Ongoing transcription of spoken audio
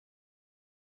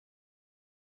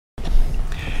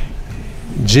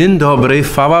Dzień dobry,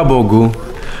 chwała Bogu.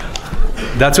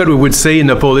 That's what we would say in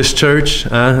the Polish church.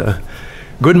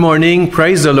 Good morning,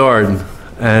 praise the Lord.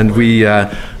 And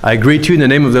I greet you in the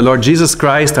name of the Lord Jesus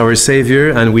Christ, our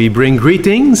Savior, and we bring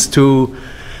greetings to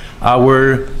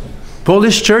our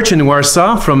Polish church in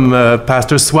Warsaw from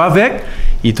Pastor Sławek.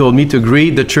 He told me to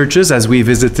greet the churches as we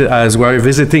are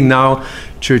visiting now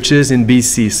churches in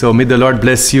BC. So may the Lord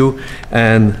bless you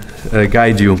and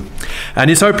guide you.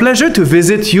 And it's our pleasure to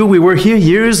visit you. We were here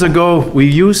years ago. We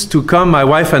used to come, my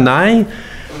wife and I.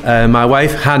 My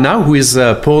wife Hannah, who is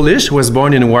Polish, was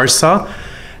born in Warsaw.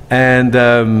 And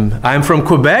I'm from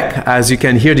Quebec, as you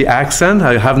can hear the accent.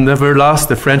 I have never lost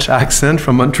the French accent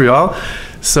from Montreal.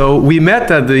 So we met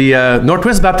at the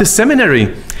Northwest Baptist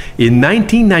Seminary in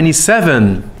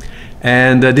 1997.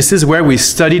 And this is where we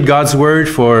studied God's Word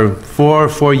for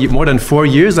more than 4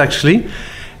 years, actually.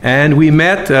 And we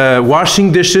met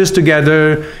washing dishes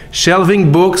together,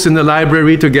 shelving books in the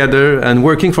library together, and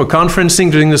working for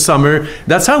conferencing during the summer.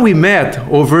 That's how we met,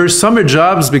 over summer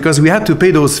jobs, because we had to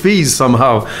pay those fees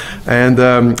somehow. And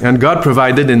God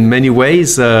provided in many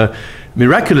ways,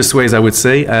 miraculous ways, I would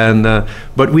say.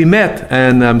 But we met,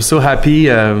 and I'm so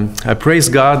happy. I praise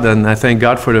God, and I thank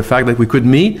God for the fact that we could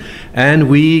meet. And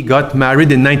we got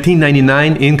married in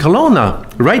 1999 in Kelowna,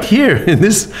 right here in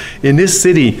this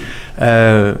city.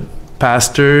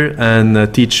 Pastor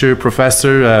and teacher,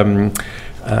 professor,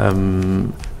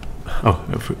 Vermin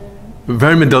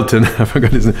Dilton, I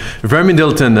forgot his name. Vermin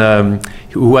Dilton,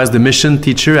 who was the mission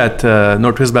teacher at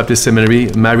Northwest Baptist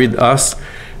Seminary, married us.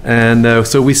 And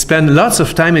so we spent lots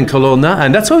of time in Kelowna,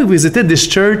 and that's why we visited this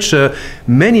church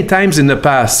many times in the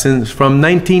past. From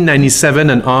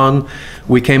 1997 and on,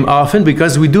 we came often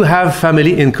because we do have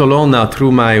family in Kelowna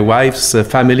through my wife's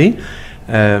family.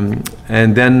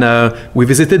 And then we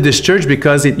visited this church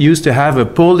because it used to have a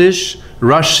Polish,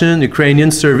 Russian,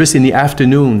 Ukrainian service in the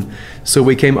afternoon. So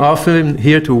we came often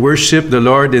here to worship the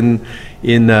Lord in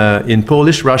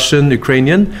Polish, Russian,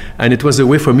 Ukrainian, and it was a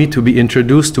way for me to be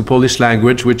introduced to Polish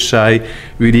language, which I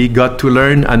really got to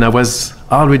learn. And I was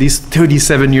already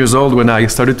 37 years old when I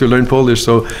started to learn Polish,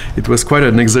 so it was quite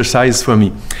an exercise for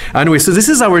me. Anyway, so this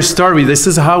is our story. This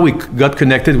is how we got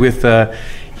connected with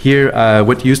here,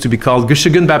 what used to be called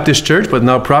Gushigan Baptist Church, but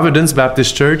now Providence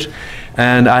Baptist Church.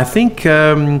 And I think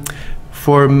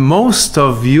for most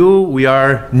of you, we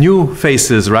are new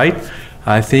faces, right?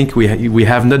 I think we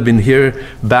have not been here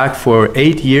back for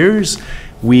 8 years.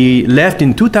 We left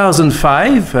in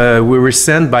 2005. We were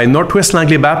sent by Northwest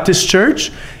Langley Baptist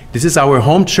Church. This is our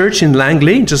home church in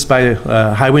Langley, just by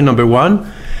Highway number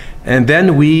 1. And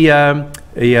then we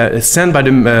sent by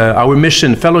our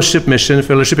mission, Fellowship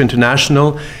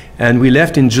International, and we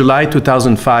left in July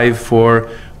 2005 for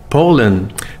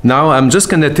Poland. Now I'm just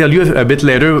going to tell you a bit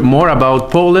later more about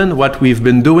Poland, what we've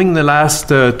been doing the last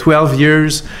 12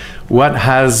 years, what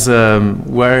has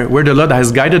where the Lord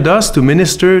has guided us to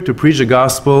minister, to preach the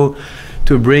gospel,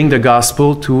 to bring the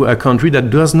gospel to a country that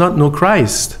does not know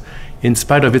Christ in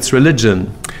spite of its religion.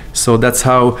 So that's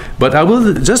how, but I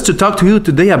will just to talk to you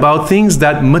today about things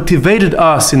that motivated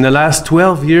us in the last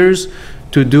 12 years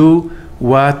to do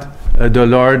what the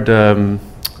Lord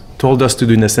told us to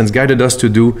do, in a sense, guided us to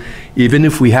do, even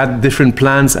if we had different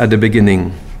plans at the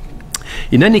beginning.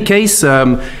 In any case,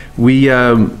 when we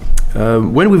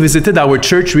visited our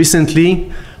church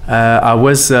recently, I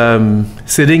was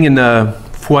sitting in a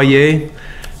foyer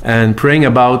and praying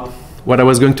about what I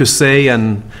was going to say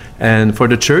and for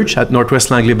the church at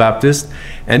Northwest Langley Baptist.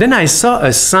 And then I saw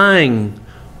a sign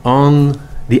on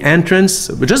the entrance,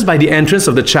 just by the entrance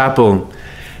of the chapel.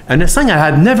 And a sign I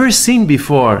had never seen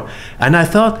before. And I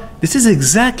thought, this is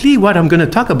exactly what I'm going to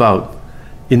talk about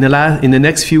in the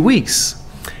next few weeks.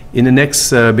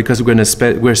 Because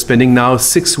we're spending now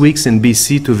 6 weeks in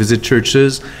BC to visit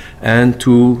churches and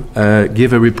to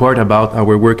give a report about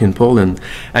our work in Poland.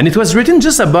 And it was written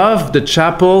just above the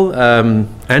chapel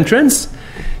entrance,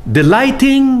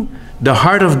 delighting the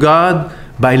heart of God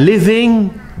by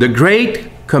living the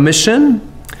Great Commission,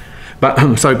 by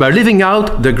living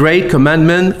out the Great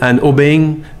Commandment and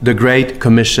obeying the Great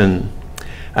Commission.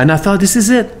 And I thought, this is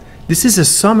it. This is a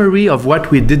summary of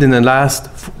what we did in the last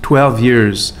 12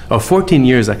 years, or 14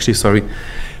 years actually, sorry.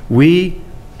 We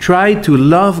tried to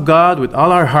love God with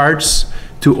all our hearts,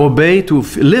 to obey, to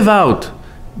live out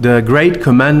the Great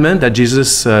Commandment that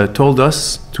Jesus told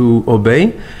us to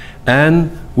obey.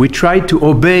 And we tried to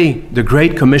obey the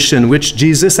Great Commission, which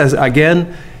Jesus has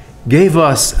again gave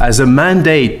us as a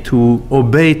mandate to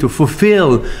obey, to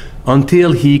fulfill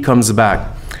until he comes back.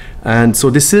 And so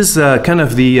this is kind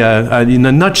of the, in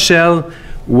a nutshell,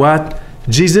 what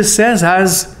Jesus says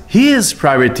as his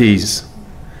priorities.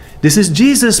 This is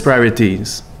Jesus'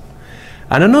 priorities.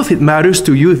 I don't know if it matters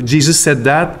to you if Jesus said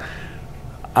that.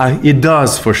 It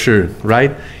does for sure,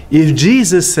 right? If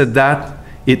Jesus said that,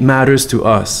 it matters to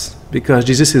us because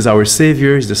Jesus is our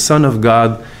Savior. He's the Son of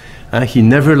God. He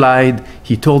never lied.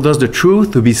 He told us the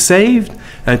truth to be saved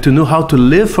and to know how to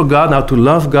live for God, how to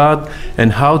love God,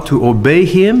 and how to obey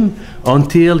Him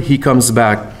until He comes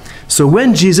back. So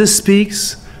when Jesus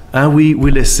speaks, we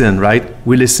listen, right?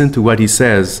 We listen to what He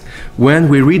says. When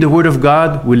we read the Word of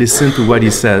God, we listen to what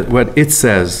He says, what it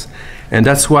says. And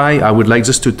that's why I would like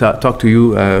just to talk to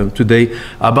you today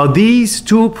about these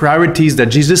two priorities that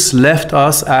Jesus left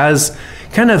us as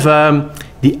kind of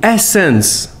the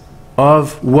essence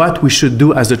of what we should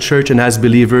do as a church and as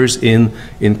believers in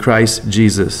Christ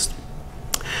Jesus.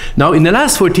 Now, in the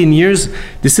last 14 years,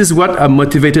 this is what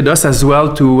motivated us as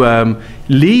well to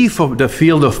leave the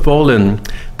field of Poland.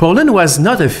 Poland was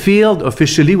not a field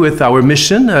officially with our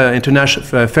mission,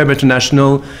 FEB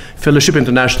International, Fellowship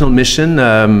International Mission,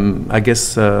 I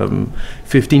guess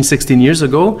 15, 16 years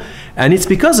ago. And it's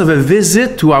because of a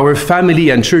visit to our family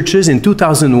and churches in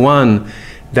 2001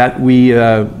 that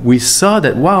we saw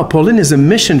that, wow, Poland is a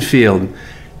mission field.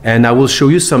 And I will show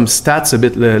you some stats a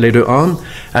bit later on.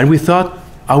 And we thought,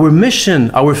 our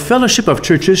mission, our fellowship of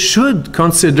churches should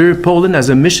consider Poland as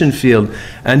a mission field.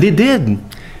 And they did.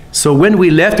 So when we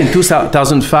left in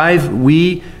 2005,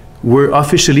 we were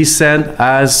officially sent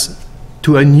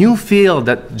to a new field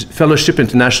that Fellowship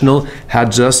International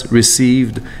had just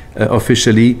received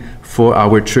officially for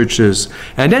our churches.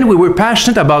 And then we were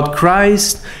passionate about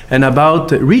Christ and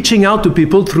about reaching out to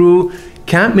people through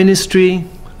camp ministry,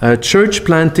 church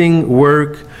planting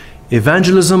work,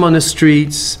 evangelism on the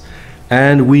streets,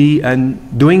 and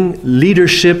doing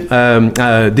leadership,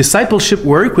 discipleship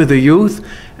work with the youth,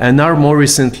 and now more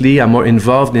recently, I'm more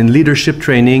involved in leadership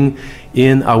training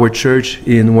in our church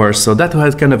in Warsaw. That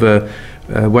was kind of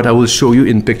what I will show you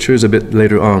in pictures a bit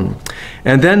later on.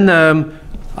 And then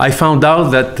I found out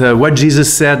that what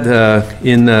Jesus said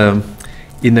in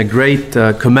a great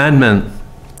commandment,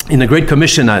 in a great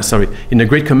commission, in a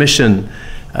great commission,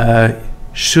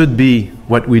 should be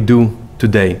what we do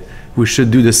today. We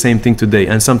should do the same thing today.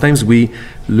 And sometimes we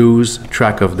lose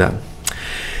track of that.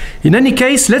 In any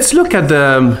case, let's look at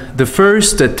the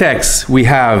first text we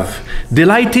have.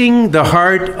 Delighting the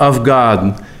heart of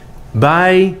God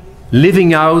by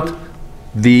living out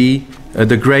the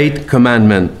great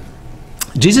commandment.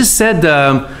 Jesus said,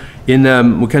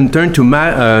 we can turn to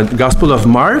Gospel of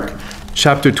Mark,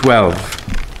 chapter 12.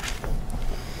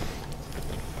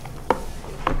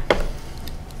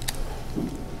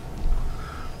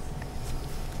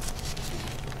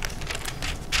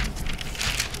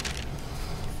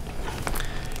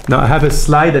 Now I have a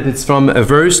slide that it's from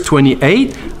verse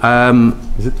 28. Is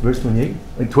it verse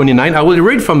 28? 29. I will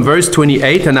read from verse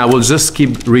 28 and I will just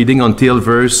keep reading until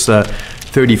verse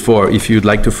 34 if you'd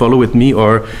like to follow with me,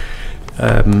 or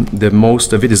the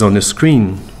most of it is on the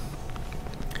screen.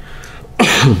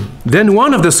 Then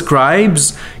one of the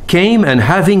scribes came, and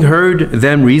having heard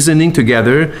them reasoning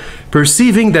together,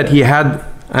 perceiving that he had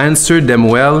answered them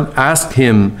well, asked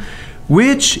him,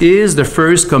 "Which is the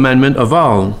first commandment of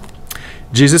all?"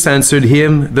 Jesus answered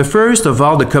him, "The first of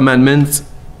all the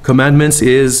commandments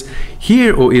is,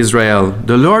 Hear, O Israel,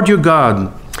 the Lord your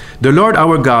God, the Lord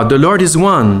our God, the Lord is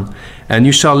one. And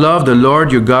you shall love the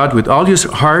Lord your God with all your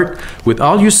heart, with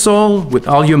all your soul, with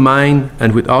all your mind,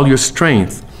 and with all your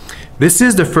strength. This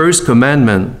is the first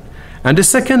commandment. And the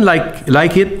second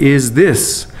like it is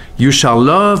this, you shall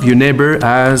love your neighbor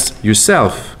as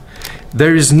yourself.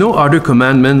 There is no other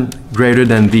commandment greater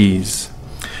than these."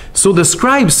 So the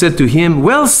scribe said to him,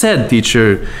 "Well said,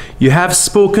 teacher, you have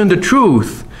spoken the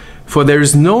truth. For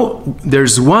there's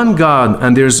one God,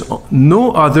 and there's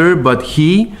no other but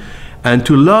He, and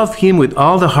to love Him with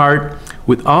all the heart,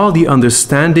 with all the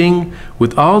understanding,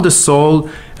 with all the soul,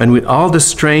 and with all the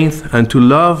strength, and to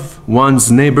love one's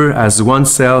neighbor as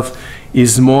oneself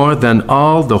is more than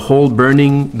all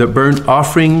the burnt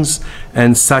offerings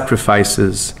and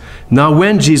sacrifices." Now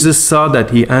when Jesus saw that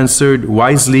he answered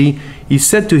wisely, he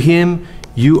said to him,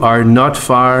 "You are not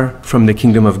far from the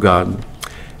kingdom of God."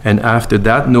 And after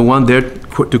that, no one dared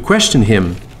to question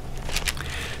him.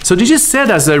 So Jesus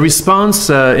said as a response,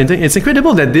 it's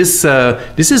incredible that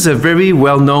this is a very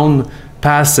well-known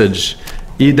passage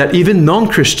that even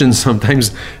non-Christians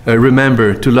sometimes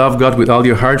remember, to love God with all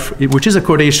your heart, which is a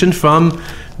quotation from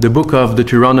the book of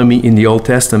Deuteronomy in the Old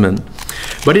Testament.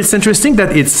 But it's interesting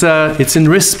that it's in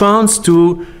response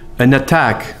to an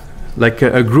attack, like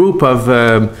a group of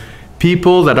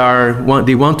people that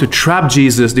they want to trap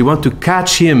Jesus. They want to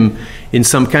catch him in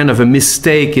some kind of a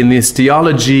mistake in his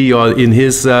theology or in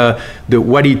his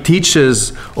what he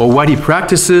teaches or what he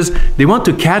practices. They want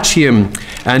to catch him.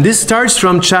 And this starts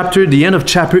from the end of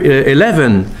chapter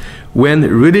 11, when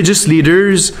religious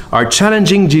leaders are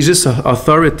challenging Jesus'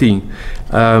 authority,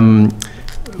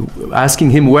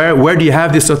 asking him, where do you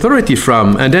have this authority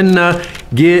from? And then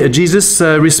Jesus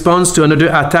responds to another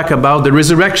attack about the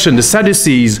resurrection. The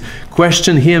Sadducees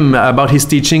question him about his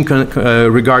teaching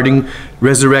regarding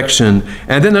resurrection.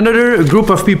 And then another group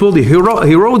of people, the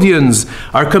Herodians,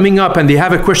 are coming up and they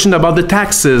have a question about the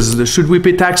taxes. Should we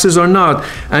pay taxes or not?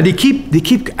 And they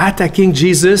keep attacking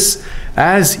Jesus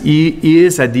as he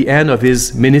is at the end of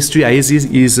his ministry, as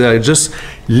he's just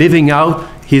living out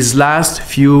his last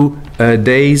few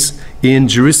days in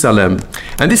Jerusalem.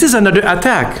 And this is another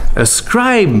attack. A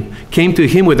scribe came to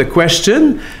him with a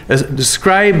question. The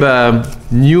scribe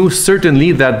knew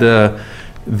certainly that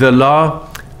the law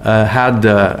had,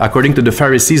 according to the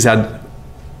Pharisees, had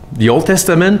the Old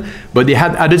Testament, but they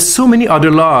had added so many other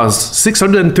laws,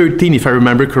 613 if I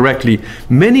remember correctly,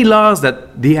 many laws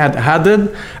that they had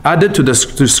added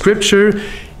to Scripture,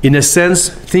 in a sense,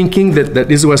 thinking that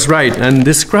this was right. And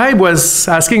the scribe was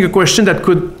asking a question that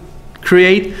could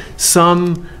create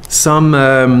some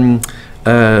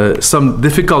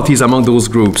difficulties among those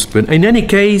groups. But in any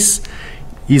case,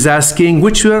 he's asking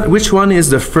which one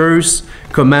is the first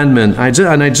commandment. I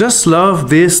just love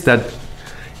this, that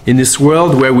in this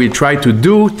world where we try to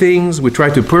do things, we try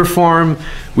to perform,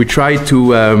 we try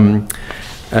to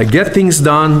get things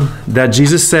done, that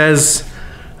Jesus says,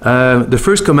 the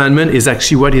first commandment is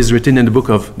actually what is written in the book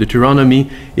of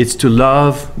Deuteronomy. It's to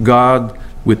love God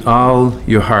with all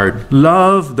your heart.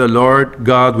 Love the Lord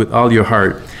God with all your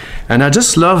heart. And I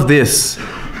just love this,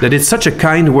 that it's such a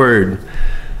kind word.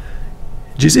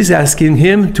 Jesus is asking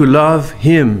him, to love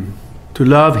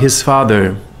his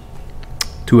Father,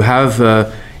 to have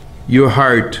your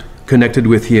heart connected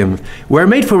with him. We're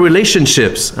made for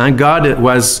relationships, and God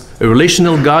was a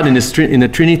relational God in the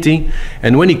Trinity.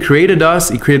 And when he created us,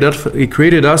 he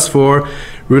created us for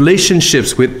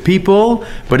relationships with people,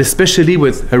 but especially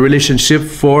with a relationship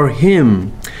for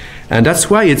him. And that's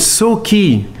why it's so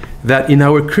key that in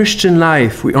our Christian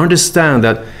life we understand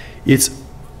that it's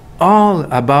all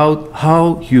about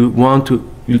how you want to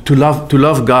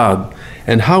love God,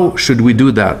 and how should we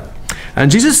do that. And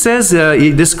Jesus says,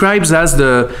 he describes as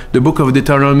the book of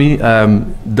Deuteronomy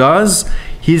does,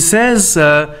 he says,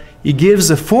 he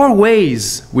gives 4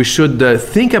 ways we should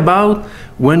think about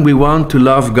when we want to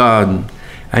love God.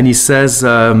 And he says,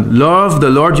 love the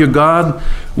Lord your God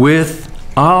with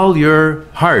all your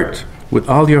heart, with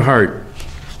all your heart.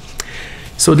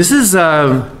 So this is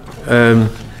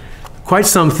quite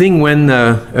something when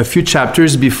a few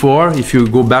chapters before, if you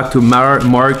go back to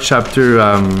Mark chapter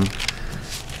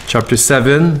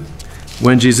 7,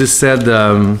 when Jesus said,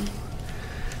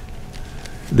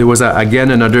 there was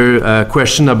again another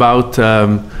question about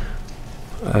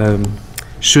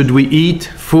should we eat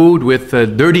food with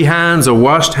dirty hands or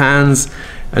washed hands?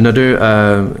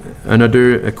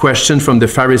 Another question from the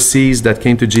Pharisees that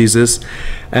came to Jesus.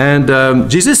 And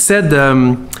Jesus said,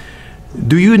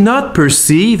 do you not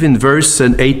perceive in verse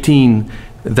 18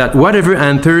 that whatever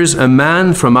enters a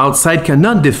man from outside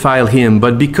cannot defile him,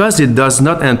 but because it does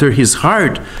not enter his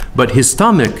heart, but his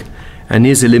stomach, and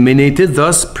is eliminated,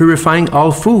 thus purifying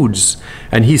all foods?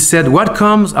 And he said, what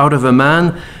comes out of a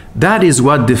man, that is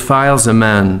what defiles a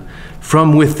man.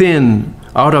 From within,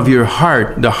 out of your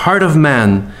heart, the heart of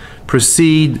man,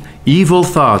 proceed evil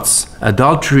thoughts,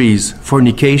 adulteries,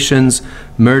 fornications,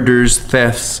 murders,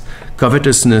 thefts,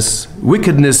 covetousness,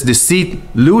 wickedness, deceit,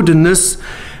 lewdness,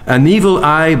 an evil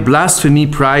eye, blasphemy,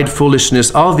 pride,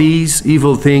 foolishness. All these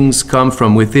evil things come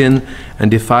from within and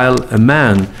defile a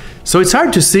man. So it's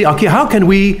hard to say, okay, how can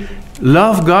we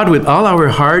love God with all our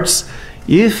hearts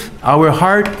if our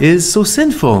heart is so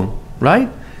sinful, right?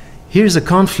 Here's a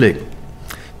conflict.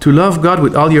 To love God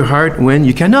with all your heart when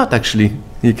you cannot actually.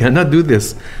 You cannot do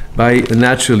this by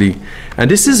naturally.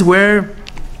 And this is where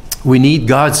we need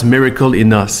God's miracle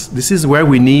in us. This is where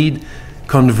we need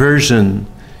conversion,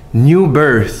 new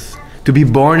birth, to be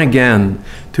born again,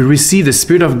 to receive the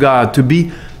Spirit of God, to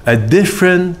be a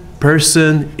different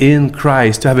person in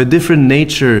Christ, to have a different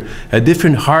nature, a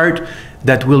different heart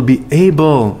that will be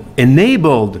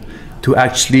enabled to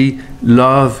actually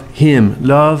love Him,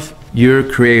 love your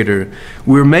Creator.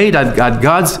 We're made at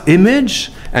God's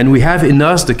image, and we have in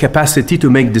us the capacity to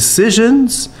make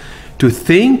decisions, to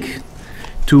think,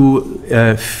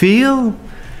 to feel.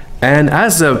 And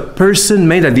as a person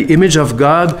made at the image of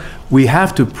God, we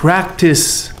have to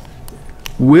practice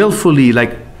willfully,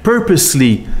 like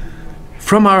purposely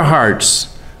from our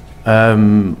hearts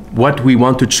what we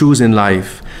want to choose in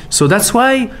life. So that's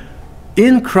why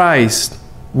in Christ,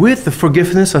 with the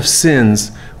forgiveness of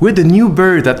sins, with the new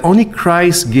birth that only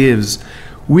Christ gives,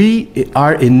 we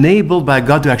are enabled by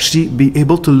God to actually be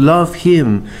able to love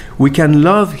Him. We can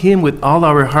love Him with all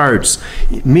our hearts,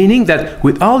 meaning that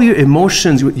with all your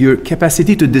emotions, with your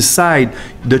capacity to decide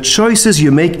the choices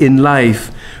you make in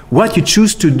life, what you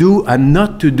choose to do and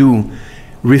not to do,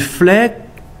 reflect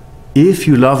if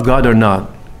you love God or not.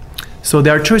 So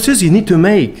there are choices you need to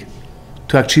make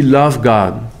to actually love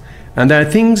God. And there are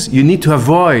things you need to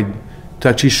avoid to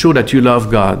actually show that you love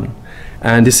God.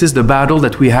 And this is the battle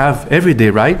that we have every day,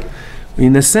 right?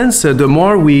 In a sense, the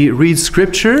more we read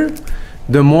Scripture,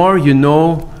 the more you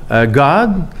know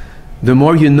God, the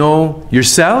more you know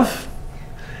yourself,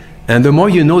 and the more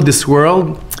you know this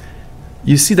world,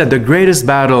 you see that the greatest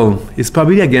battle is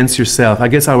probably against yourself,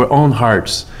 against our own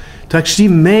hearts. To actually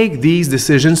make these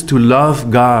decisions to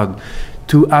love God,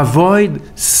 to avoid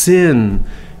sin,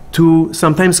 to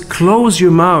sometimes close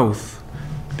your mouth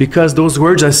because those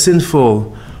words are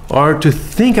sinful, or to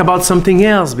think about something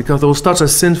else because those thoughts are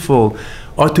sinful,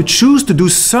 or to choose to do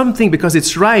something because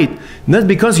it's right, not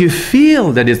because you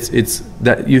feel that it's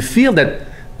that you feel that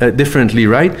differently,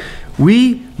 right?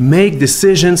 We make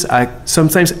decisions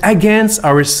sometimes against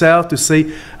ourselves to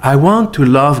say, I want to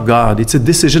love God. It's a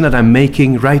decision that I'm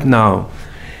making right now.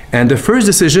 And the first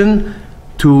decision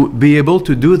to be able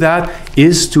to do that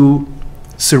is to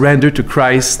surrender to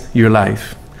Christ your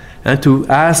life, and to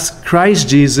ask Christ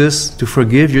Jesus to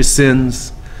forgive your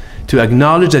sins, to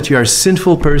acknowledge that you are a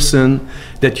sinful person,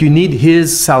 that you need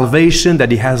His salvation that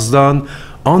He has done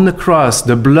on the cross.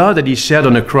 The blood that He shed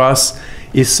on the cross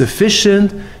is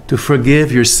sufficient to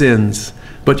forgive your sins.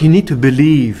 But you need to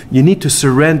believe. You need to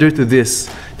surrender to this.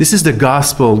 This is the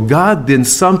gospel. God did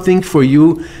something for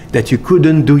you that you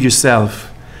couldn't do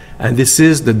yourself. And this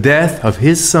is the death of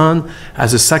His Son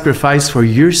as a sacrifice for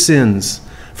your sins,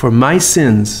 for my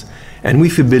sins. And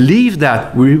if we believe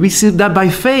that, we receive that by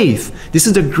faith. This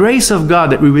is the grace of God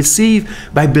that we receive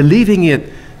by believing it.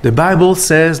 The Bible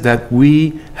says that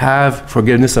we have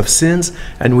forgiveness of sins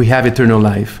and we have eternal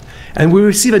life. And we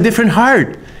receive a different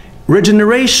heart.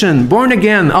 Regeneration, born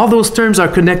again, all those terms are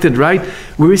connected, right?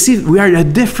 We are a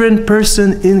different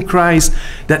person in Christ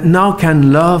that now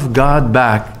can love God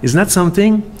back. Isn't that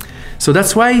something? So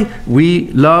that's why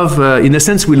we love, in a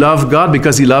sense, we love God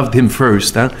because He loved Him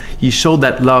first. He showed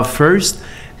that love first.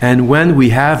 And when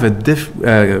we have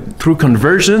through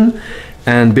conversion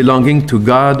and belonging to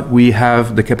God, we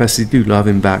have the capacity to love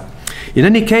Him back. In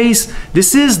any case,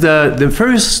 this is the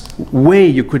first way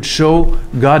you could show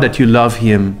God that you love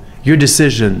Him. Your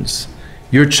decisions,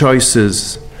 your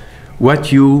choices,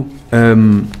 what you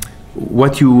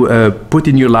put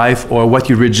in your life or what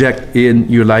you reject in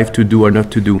your life to do or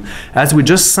not to do. As we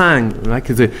just sang, like,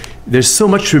 there's so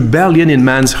much rebellion in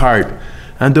man's heart.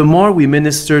 And the more we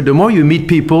minister, the more you meet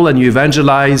people and you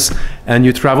evangelize and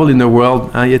you travel in the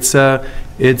world, I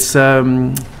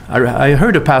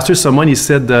heard a pastor, he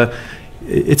said,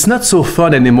 it's not so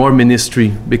fun anymore,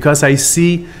 ministry, because I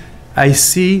see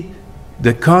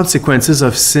the consequences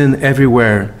of sin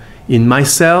everywhere, in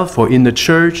myself or in the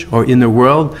church or in the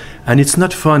world, and it's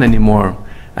not fun anymore.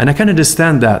 And I can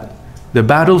understand that. The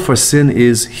battle for sin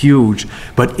is huge.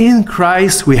 But in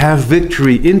Christ, we have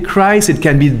victory. In Christ, it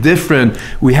can be different.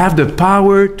 We have the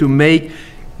power to make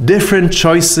different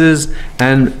choices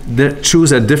and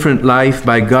choose a different life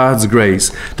by God's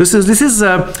grace. This is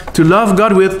to love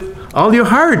God with all your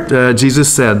heart,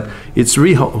 Jesus said. It's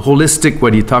really holistic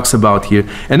what He talks about here.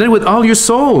 And then with all your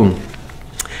soul.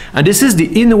 And this is the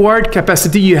inward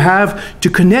capacity you have to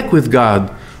connect with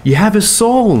God. You have a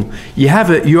soul.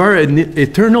 You are an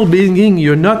eternal being.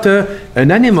 You're not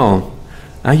an animal.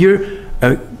 You're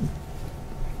a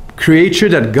creature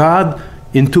that God,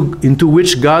 into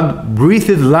which God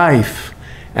breathed life.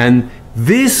 And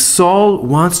this soul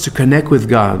wants to connect with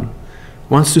God,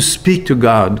 wants to speak to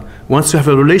God, wants to have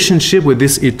a relationship with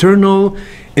this eternal,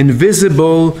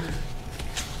 invisible,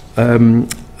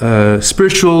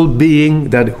 spiritual being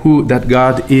that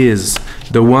God is,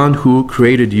 the one who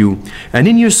created you. And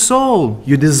in your soul,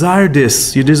 you desire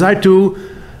this. You desire to,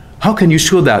 how can you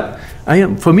show that?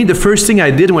 For me, the first thing I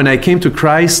did when I came to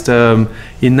Christ in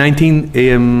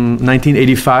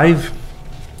 1985,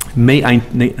 May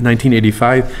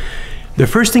 1985, the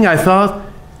first thing I thought,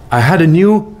 I had a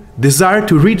new desire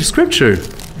to read Scripture.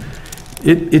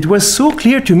 It was so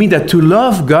clear to me that to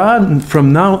love God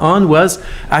from now on was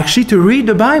actually to read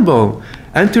the Bible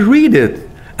and to read it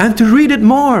and to read it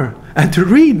more and to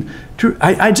read.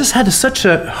 I just had such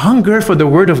a hunger for the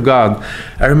Word of God.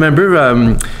 I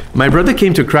remember my brother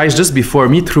came to Christ just before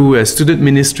me through a student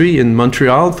ministry in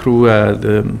Montreal, through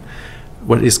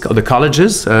what is called the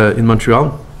colleges in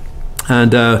Montreal.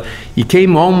 And he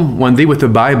came home one day with a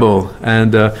Bible.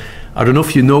 And I don't know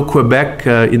if you know Quebec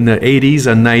in the 80s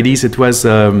and 90s. It was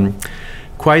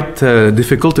quite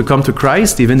difficult to come to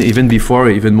Christ, even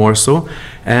before, even more so.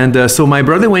 And so my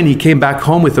brother, when he came back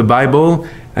home with a Bible,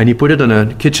 and he put it on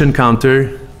a kitchen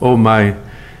counter, oh my,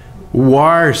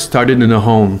 war started in the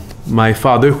home. My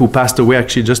father, who passed away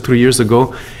actually just 3 years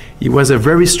ago, he was a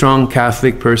very strong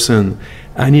Catholic person,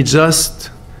 and he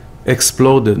just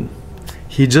exploded.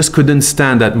 He just couldn't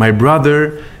stand that my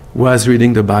brother was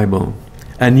reading the Bible.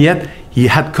 And yet, he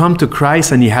had come to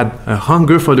Christ, and he had a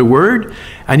hunger for the Word,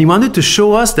 and he wanted to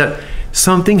show us that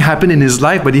something happened in his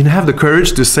life, but he didn't have the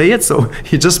courage to say it, so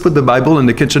he just put the Bible on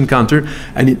the kitchen counter,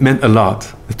 and it meant a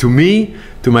lot to me,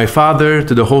 to my father,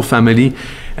 to the whole family.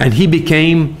 And he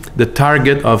became the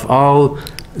target of all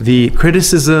the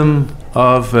criticism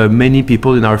of many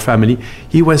people in our family.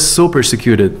 He was so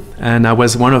persecuted, and I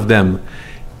was one of them,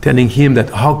 telling him that,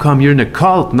 how come you're in a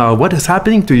cult now? What is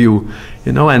happening to you?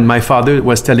 You know, and my father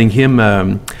was telling him,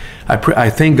 I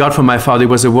thank God for my father. He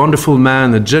was a wonderful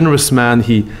man, a generous man.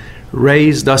 He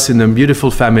raised us in a beautiful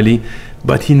family,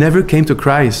 but he never came to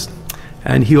Christ.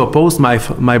 And he opposed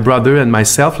my brother and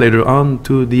myself later on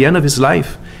to the end of his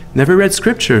life. Never read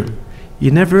scripture.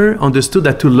 He never understood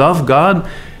that to love God,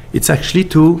 it's actually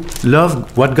to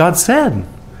love what God said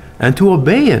and to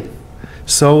obey it.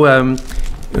 So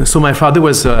my father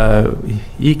was,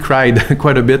 he cried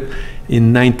quite a bit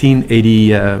in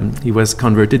 1980. He was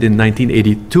converted in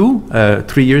 1982,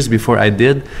 3 years before I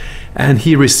did. And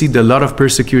he received a lot of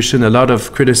persecution, a lot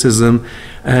of criticism.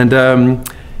 And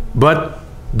but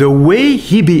the way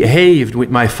he behaved with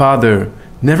my father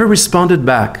never responded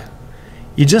back.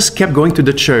 He just kept going to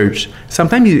the church.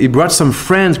 Sometimes he brought some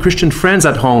friends, Christian friends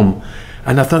at home.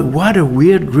 And I thought, what a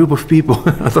weird group of people.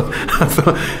 I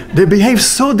thought they behave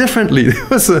so differently.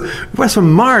 It was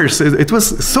from Mars. It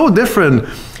was so different.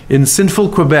 In sinful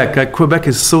Quebec. Quebec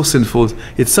is so sinful.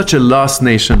 It's such a lost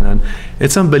nation, and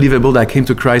it's unbelievable that I came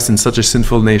to Christ in such a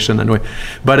sinful nation. Anyway,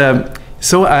 but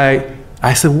so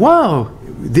I said, wow,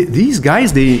 these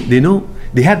guys, they know,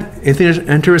 they had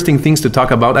interesting things to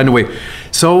talk about. Anyway,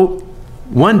 so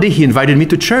one day he invited me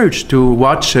to church to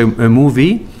watch a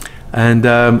movie, and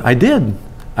I did.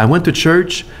 I went to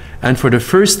church, and for the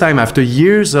first time after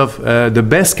years of the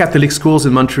best Catholic schools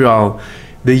in Montreal,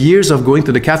 the years of going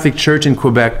to the Catholic Church in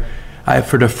Quebec,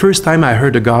 for the first time I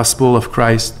heard the gospel of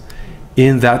Christ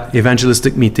in that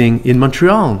evangelistic meeting in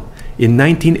Montreal in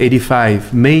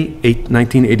 1985, May 8,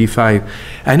 1985.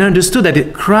 And I understood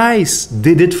that Christ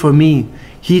did it for me.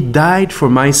 He died for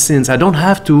my sins. I don't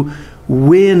have to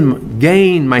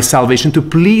gain my salvation, to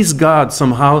please God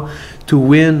somehow, to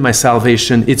win my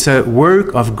salvation. It's a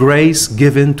work of grace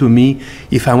given to me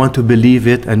if I want to believe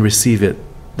it and receive it.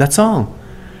 That's all.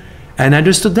 And I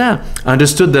understood that. I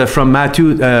understood from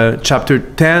Matthew chapter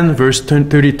 10, verse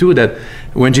 32, that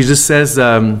when Jesus says,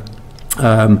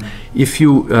 if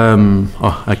you,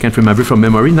 I can't remember from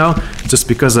memory now, just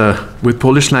because with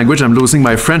Polish language I'm losing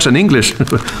my French and English.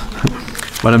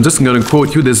 But I'm just going to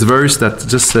quote you this verse that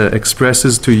just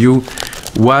expresses to you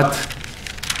what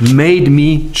made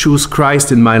me choose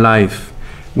Christ in my life.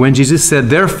 When Jesus said,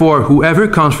 therefore, whoever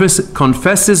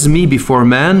confesses me before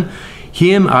man,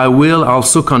 him I will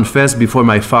also confess before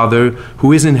my Father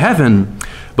who is in heaven.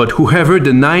 But whoever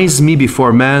denies me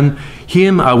before man,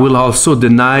 him I will also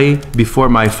deny before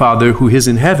my Father who is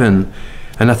in heaven.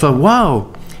 And I thought,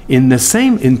 wow, in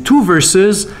 2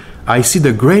 verses, I see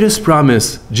the greatest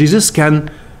promise. Jesus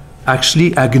can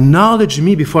actually acknowledge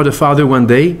me before the Father one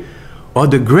day, or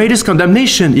the greatest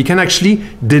condemnation. He can actually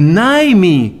deny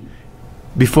me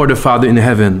before the Father in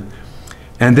heaven.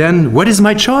 And then, what is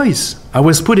my choice? I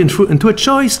was put into a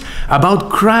choice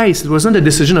about Christ. It wasn't a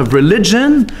decision of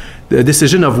religion, the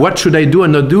decision of what should I do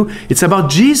and not do. It's about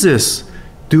Jesus.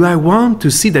 Do I want to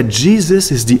see that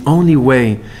Jesus is the only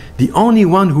way, the only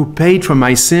one who paid for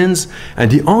my sins,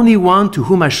 and the only one to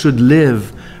whom I should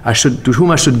live, to whom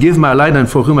I should give my life and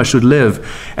for whom I should live?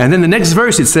 And then the next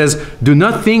verse, it says, do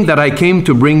not think that I came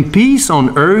to bring peace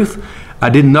on earth.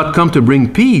 I did not come to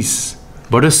bring peace,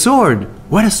 but a sword.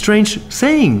 What a strange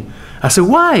saying. I said,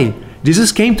 why?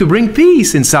 Jesus came to bring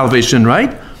peace in salvation,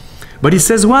 right? But he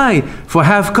says, why? For I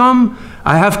have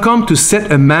come to set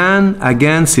a man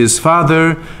against his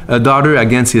father, a daughter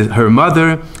against her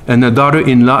mother, and a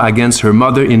daughter-in-law against her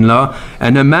mother-in-law,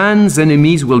 and a man's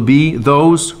enemies will be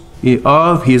those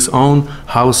of his own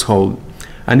household.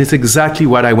 And it's exactly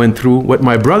what I went through, what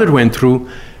my brother went through,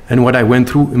 and what I went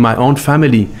through in my own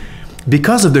family.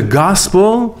 Because of the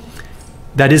gospel,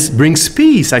 that is, brings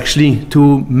peace actually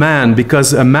to man,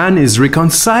 because a man is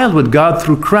reconciled with God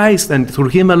through Christ and through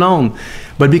him alone.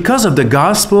 But because of the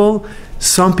gospel,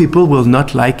 some people will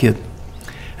not like it.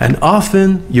 And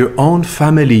often your own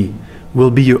family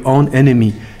will be your own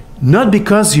enemy. Not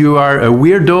because you are a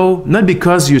weirdo, not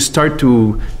because you start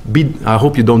to beat, I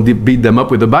hope you don't beat them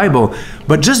up with the Bible,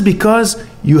 but just because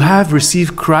you have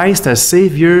received Christ as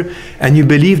Savior and you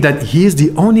believe that He is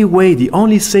the only way, the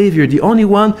only Savior, the only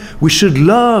one we should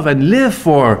love and live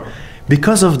for.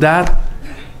 Because of that,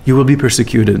 you will be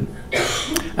persecuted.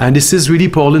 And this is really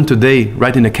Poland today,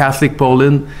 right? In a Catholic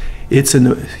Poland, it's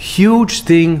a huge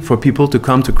thing for people to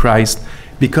come to Christ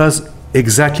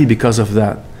exactly because of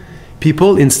that.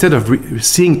 People, instead of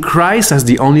seeing Christ as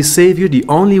the only Savior, the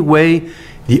only way,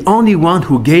 the only one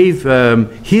who gave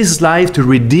His life to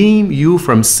redeem you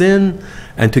from sin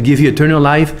and to give you eternal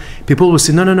life, people will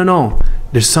say, no, no, no, no.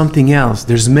 There's something else.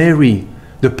 There's Mary,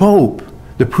 the Pope,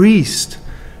 the priest,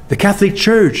 the Catholic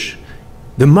Church,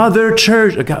 the Mother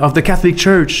Church of the Catholic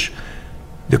Church,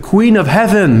 the Queen of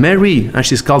Heaven, Mary, and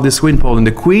she's called this Queen in Poland,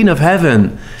 the Queen of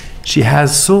Heaven. She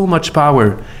has so much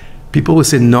power. People will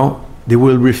say no. They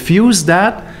will refuse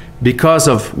that because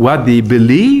of what they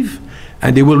believe,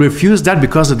 and they will refuse that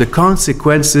because of the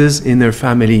consequences in their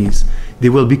families. They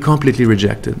will be completely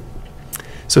rejected.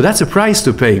 So that's a price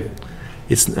to pay.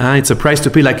 It's a price to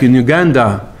pay, like in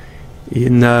Uganda,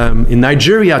 in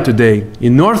Nigeria today,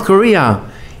 in North Korea,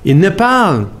 in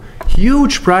Nepal.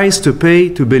 Huge price to pay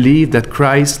to believe that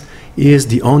Christ is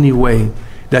the only way,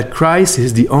 that Christ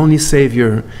is the only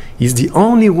Savior. He's the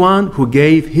only one who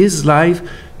gave His life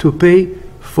to pay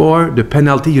for the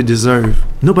penalty you deserve.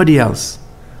 Nobody else.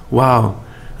 Wow.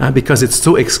 Because it's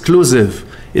so exclusive.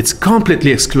 It's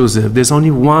completely exclusive. There's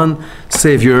only one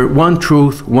Savior, one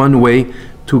truth, one way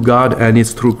to God, and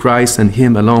it's through Christ and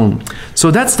Him alone.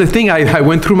 So that's the thing I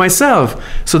went through myself.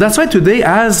 So that's why today,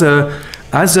 as a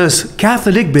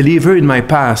Catholic believer in my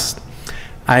past,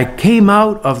 I came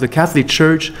out of the Catholic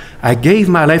Church, I gave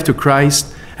my life to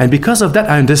Christ, and because of that,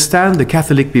 I understand the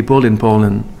Catholic people in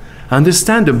Poland. I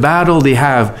understand the battle they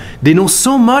have. They know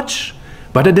so much,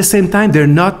 but at the same time, they're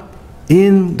not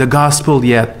in the gospel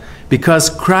yet, because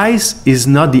Christ is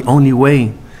not the only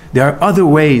way. There are other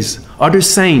ways, other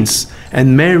saints,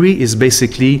 and Mary is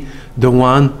basically the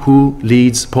one who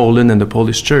leads Poland and the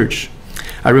Polish Church.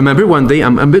 I remember one day,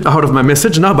 I'm a bit out of my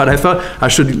message now, but I thought I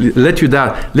should let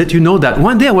you know that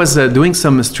one day I was doing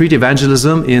some street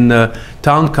evangelism in a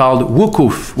town called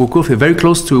Łuków. Łuków is very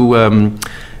close to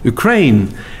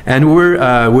Ukraine, and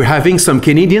we're having some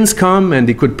Canadians come, and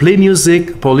they could play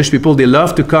music. Polish people, they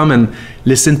love to come and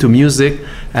listen to music,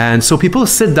 and so people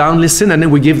sit down, listen, and then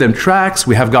we give them tracts.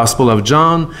 We have Gospel of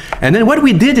John, and then what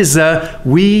we did is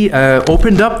we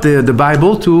opened up the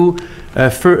Bible to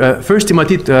 1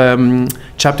 Timothy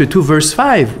chapter 2 verse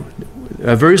 5,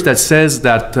 a verse that says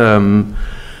that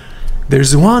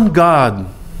there's one God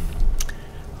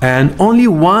and only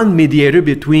one mediator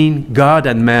between God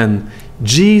and man,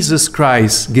 Jesus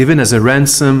Christ, given as a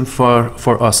ransom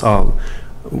for us all.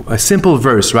 A simple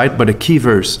verse, right? But a key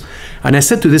verse. And I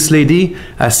said to this lady,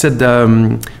 I said,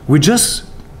 we just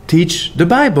teach the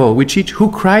Bible. We teach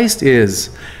who Christ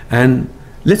is. And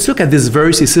let's look at this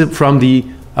verse. He said from the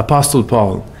Apostle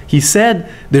Paul. He said,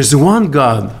 there's one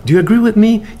God. Do you agree with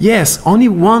me? Yes, only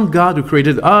one God who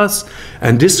created us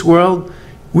and this world.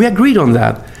 We agreed on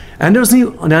that. And there's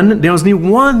only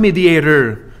one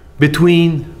mediator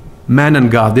between man and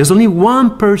God. There's only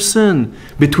one person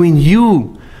between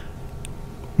you,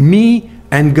 me,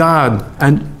 and God.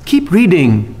 And keep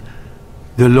reading.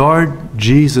 The Lord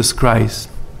Jesus Christ.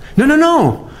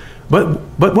 No. But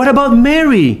what about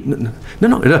Mary?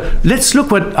 No. Let's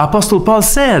look what Apostle Paul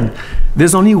said.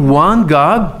 There's only one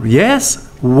God, yes,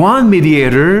 one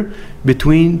mediator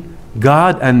between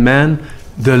God and man,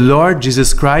 the Lord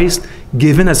Jesus Christ,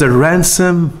 given as a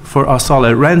ransom for us all,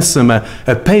 a ransom,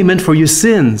 a payment for your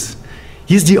sins.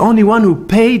 He's the only one who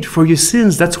paid for your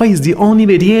sins. That's why He's the only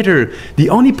mediator, the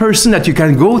only person that you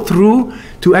can go through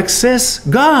to access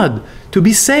God, to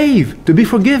be saved, to be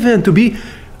forgiven, to be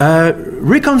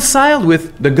reconciled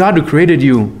with the God who created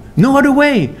you. No other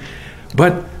way.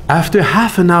 But after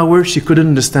half an hour, she couldn't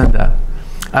understand that.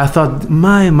 I thought,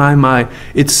 my,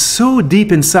 it's so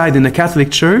deep inside in the Catholic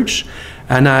Church,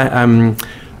 and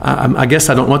I guess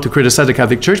I don't want to criticize the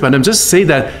Catholic Church, but I'm just saying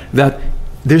that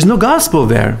there's no gospel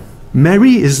there.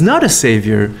 Mary is not a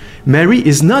savior. Mary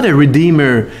is not a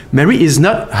redeemer. Mary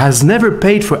has never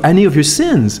paid for any of your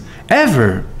sins,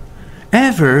 ever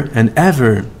and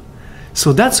ever.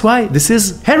 So that's why this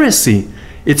is heresy.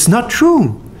 It's not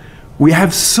true. We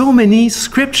have so many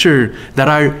scripture that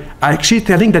are actually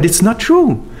telling that it's not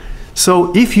true.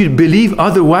 So if you believe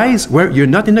otherwise, well, you're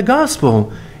not in the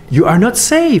gospel. You are not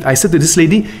saved. I said to this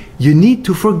lady, you need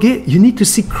to forget, you need to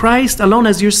see Christ alone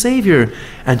as your Savior.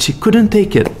 And she couldn't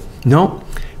take it. No,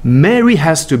 Mary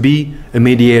has to be a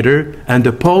mediator, and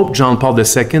the Pope, John Paul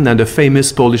II, and the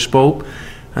famous Polish Pope,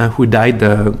 who died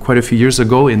quite a few years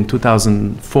ago in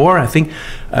 2004, I think,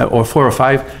 or 4 or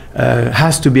 5,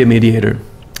 has to be a mediator.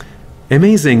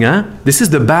 Amazing, huh? This is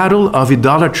the battle of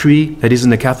idolatry that is in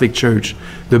the Catholic Church.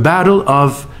 The battle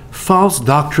of false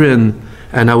doctrine.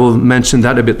 And I will mention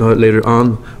that a bit later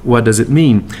on. What does it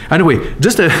mean? Anyway,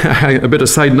 just a bit of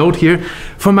side note here.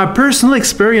 From my personal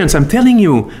experience, I'm telling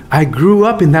you, I grew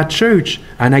up in that church.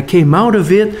 And I came out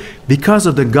of it because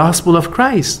of the gospel of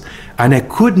Christ. And I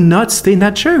could not stay in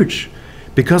that church.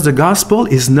 Because the gospel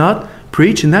is not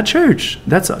preached in that church.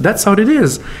 That's how it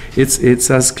is. It's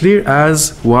as clear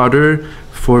as water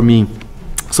for me.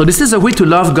 So this is a way to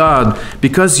love God.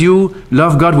 Because you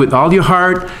love God with all your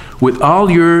heart, with all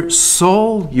your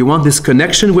soul. You want this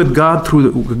connection with God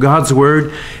through God's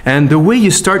word. And the way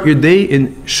you start your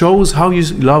day shows how you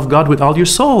love God with all your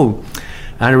soul.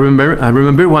 I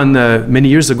remember one many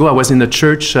years ago, I was in a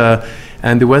church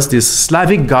and there was this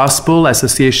Slavic Gospel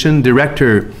Association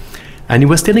director. And he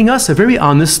was telling us a very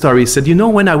honest story. He said, you know,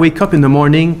 when I wake up in the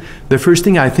morning, the first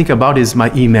thing I think about is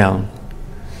my email.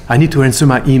 I need to answer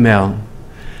my email.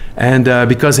 And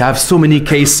because I have so many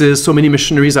cases, so many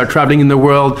missionaries are traveling in the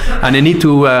world, and they need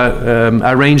to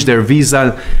arrange their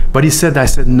visa. But I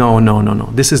said,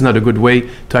 no. This is not a good way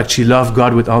to actually love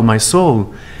God with all my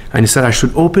soul. And he said, I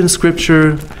should open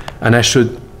Scripture, and I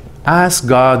should ask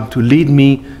God to lead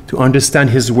me to understand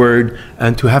His Word,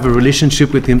 and to have a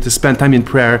relationship with Him, to spend time in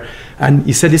prayer. And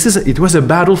he said, it was a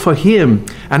battle for him.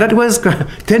 And that was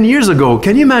 10 years ago.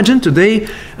 Can you imagine today,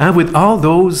 with all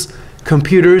those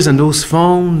computers and those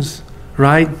phones,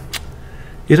 right?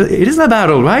 It is a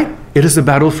battle, right? It is a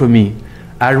battle for me.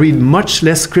 I read much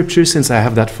less scripture since I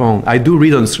have that phone. I do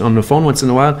read on the phone once in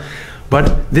a while,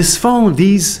 but this phone,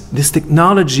 this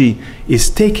technology is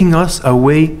taking us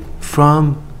away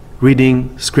from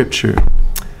reading scripture.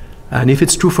 And if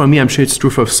it's true for me, I'm sure it's true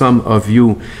for some of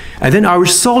you. And then our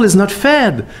soul is not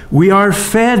fed. We are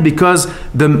fed because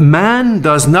the man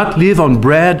does not live on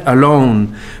bread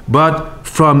alone, but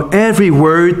from every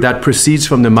word that proceeds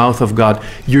from the mouth of God.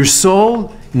 Your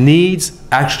soul needs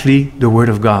actually the word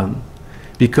of God,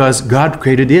 because God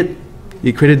created it.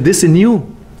 He created this in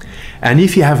you. And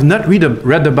if you have not read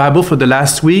the Bible for the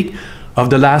last week of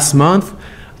the last month,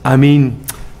 I mean,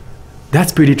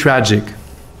 that's pretty tragic.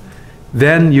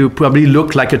 Then you probably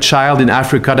look like a child in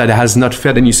Africa that has not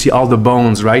fed, and you see all the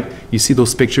bones, right? You see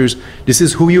those pictures. This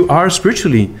is who you are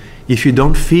spiritually. If you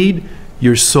don't feed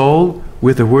your soul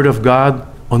with the Word of God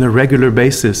on a regular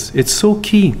basis, it's so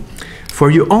key for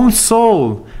your own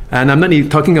soul. And I'm not even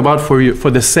talking about for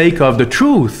the sake of the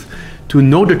truth, to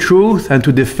know the truth and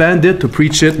to defend it, to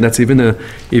preach it. That's even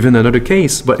another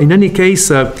case. But in any case,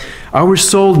 our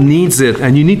soul needs it,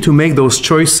 and you need to make those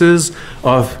choices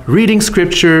of reading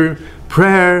Scripture,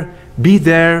 prayer, be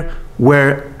there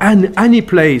where any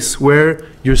place where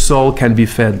your soul can be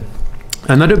fed.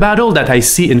 Another battle that I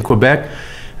see in Quebec,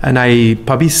 and I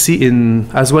probably see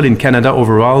as well in Canada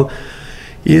overall,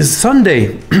 is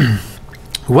Sunday.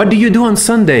 What do you do on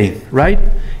Sunday, right?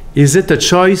 Is it a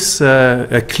choice,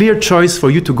 a clear choice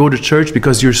for you to go to church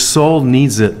because your soul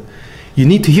needs it? You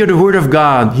need to hear the Word of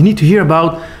God. You need to hear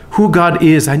about who God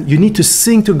is, and you need to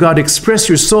sing to God, express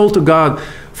your soul to God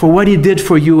for what He did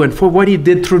for you and for what He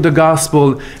did through the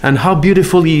gospel, and how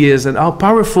beautiful He is and how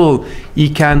powerful He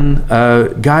can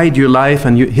guide your life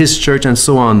and His church and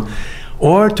so on.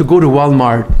 Or to go to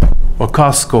Walmart or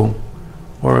Costco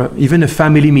or even a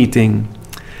family meeting.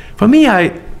 For me,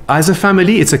 as a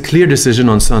family, it's a clear decision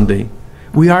on Sunday.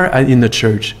 We are in the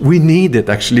church. We need it,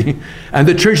 actually. And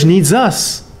the church needs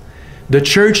us. The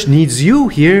church needs you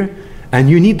here, and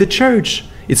you need the church.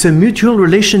 It's a mutual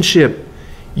relationship.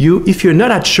 If you're not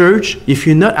at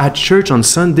church on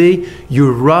Sunday,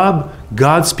 you rob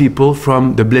God's people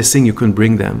from the blessing you can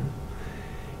bring them.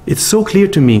 It's so clear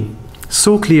to me.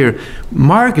 So clear.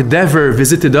 Mark Dever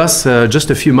visited us just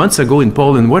a few months ago in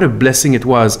Poland. What a blessing it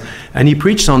was. And he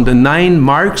preached on the 9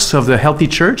 marks of the healthy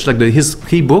church, like his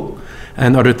book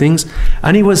and other things.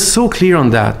 And he was so clear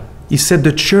on that. He said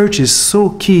the church is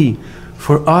so key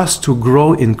for us to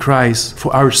grow in Christ,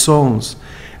 for our souls.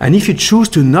 And if you choose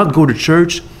to not go to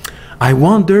church, I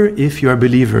wonder if you're a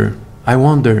believer. I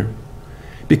wonder.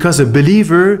 Because a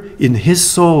believer in his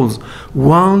soul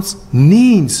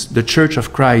needs the church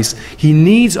of Christ. He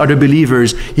needs other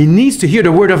believers. He needs to hear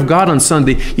the word of God on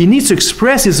Sunday. He needs to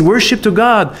express his worship to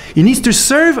God. He needs to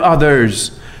serve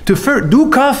others, to do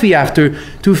coffee after,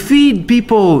 to feed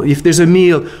people if there's a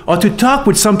meal, or to talk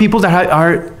with some people that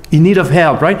are in need of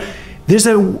help, right? It's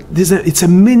a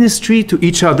ministry to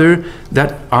each other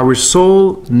that our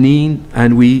soul need,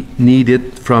 and we need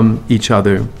it from each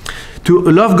other. To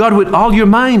love God with all your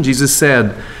mind, Jesus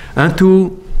said. And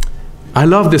I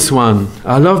love this one.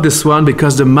 I love this one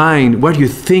because the mind, what you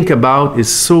think about, is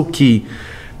so key.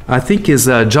 I think as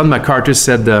John MacArthur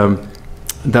said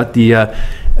that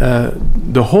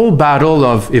the whole battle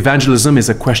of evangelism is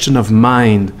a question of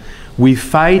mind. We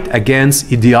fight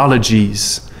against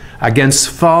ideologies, against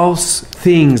false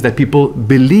things that people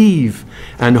believe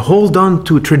and hold on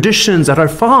to traditions that are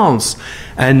false,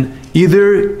 and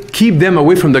either keep them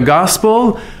away from the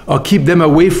gospel or keep them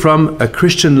away from a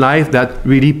Christian life that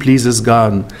really pleases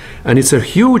God. And it's a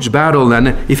huge battle. And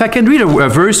if I can read a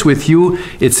verse with you,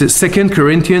 it's 2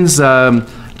 Corinthians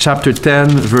chapter 10,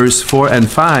 verse 4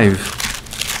 and 5.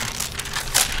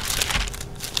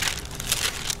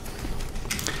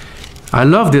 I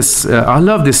love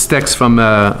this text from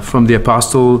the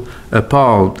Apostle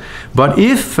Paul. But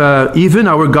if even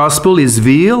our gospel is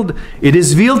veiled, it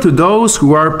is veiled to those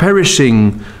who are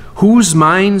perishing, whose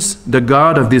minds the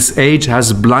God of this age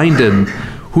has blinded,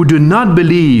 who do not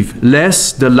believe,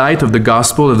 lest the light of the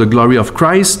gospel of the glory of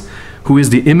Christ, who is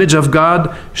the image of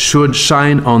God, should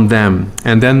shine on them.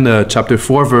 And then chapter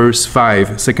 4, verse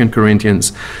 5, 2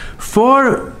 Corinthians.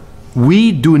 For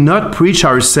we do not preach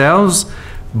ourselves,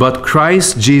 but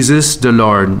Christ Jesus the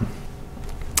Lord,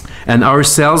 and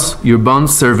ourselves your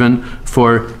bondservant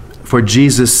for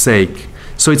Jesus' sake.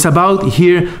 So it's about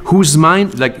here whose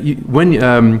mind, like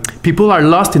when people are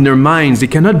lost in their minds, they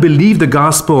cannot believe the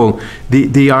gospel.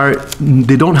 They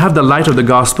don't have the light of the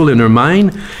gospel in their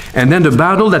mind. And then the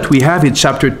battle that we have in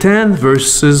chapter 10,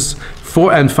 verses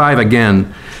 4 and 5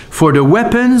 again. For the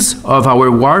weapons of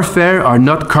our warfare are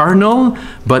not carnal,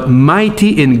 but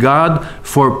mighty in God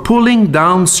for pulling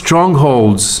down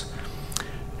strongholds,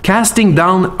 casting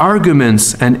down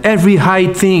arguments and every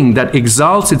high thing that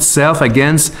exalts itself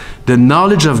against the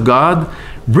knowledge of God,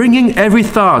 bringing every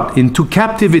thought into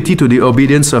captivity to the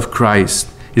obedience of Christ.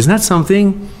 Isn't that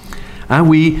something? And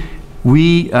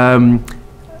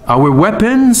our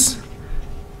weapons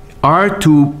are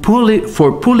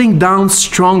for pulling down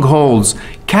strongholds,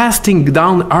 casting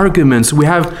down arguments. We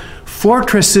have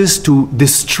fortresses to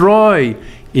destroy,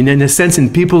 in a sense,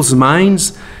 in people's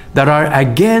minds that are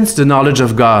against the knowledge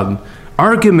of God.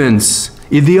 Arguments,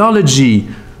 ideology,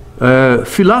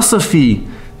 philosophy,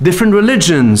 different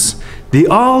religions, they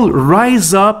all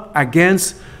rise up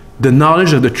against the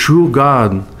knowledge of the true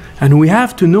God. And we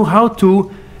have to know how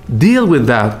to deal with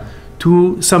that.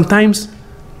 To sometimes,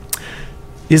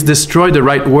 is destroy the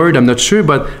right word? I'm not sure,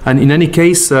 and in any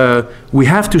case, we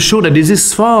have to show that this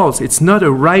is false. It's not a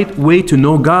right way to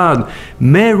know God.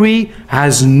 Mary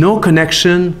has no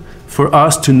connection for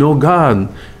us to know God.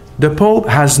 The Pope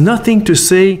has nothing to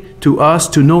say to us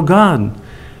to know God.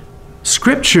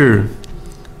 Scripture,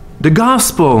 the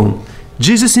gospel,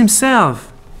 Jesus himself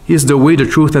is the way, the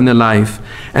truth, and the life.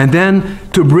 And then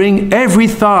to bring every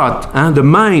thought, the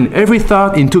mind, every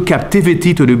thought into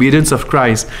captivity to the obedience of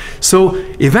Christ. So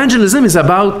evangelism is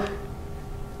about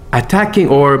attacking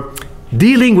or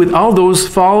dealing with all those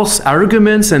false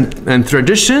arguments and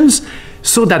traditions,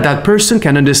 so that that person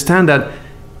can understand that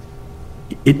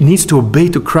it needs to obey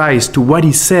to Christ, to what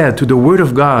he said, to the word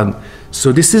of God.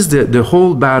 So this is the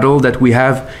whole battle that we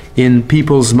have in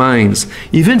people's minds.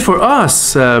 Even for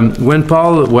us, when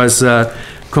Paul was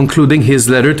concluding his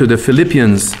letter to the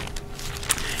Philippians,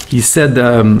 he said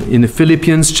in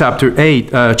Philippians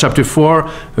chapter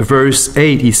 4, verse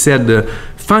 8, he said,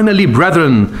 finally,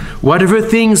 brethren, whatever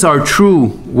things are true,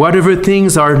 whatever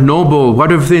things are noble,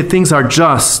 whatever things are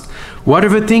just,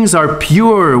 whatever things are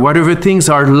pure, whatever things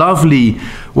are lovely,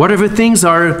 whatever things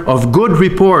are of good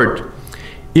report,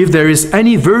 if there is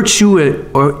any virtue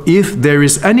or if there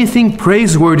is anything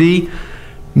praiseworthy,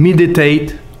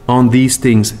 meditate on these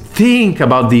things. Think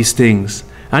about these things.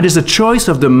 And it's a choice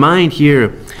of the mind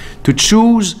here to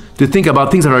choose to think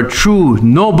about things that are true,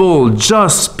 noble,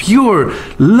 just, pure,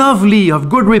 lovely, of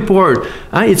good report.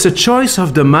 It's a choice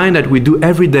of the mind that we do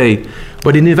every day.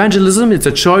 But in evangelism, it's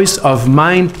a choice of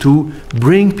mind to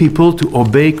bring people to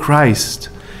obey Christ.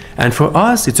 And for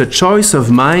us, it's a choice of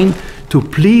mind to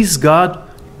please God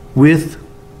with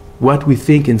what we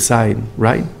think inside,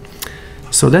 right?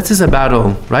 So that is a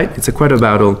battle, right? It's quite a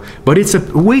battle. But it's a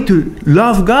way to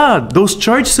love God. Those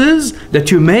choices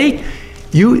that you make,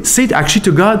 You say actually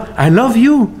to God, I love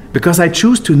you, because I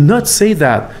choose to not say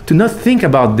that, to not think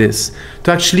about this.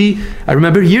 To actually, I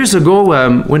remember years ago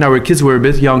when our kids were a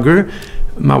bit younger,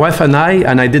 my wife and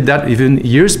I did that even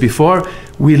years before,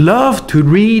 we loved to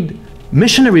read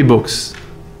missionary books,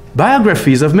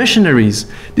 biographies of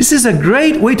missionaries. This is a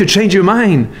great way to change your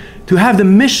mind, to have the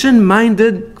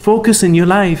mission-minded focus in your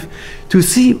life, to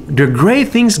see the great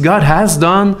things God has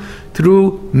done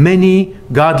through many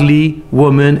godly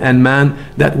women and men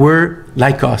that were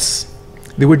like us.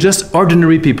 They were just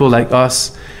ordinary people like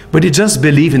us, but they just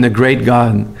believed in a great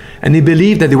God. And they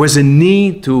believed that there was a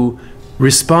need to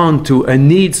respond to a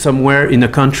need somewhere in a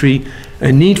country,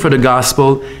 a need for the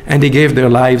gospel, and they gave their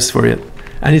lives for it.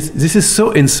 And this is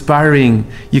so inspiring.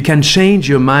 You can change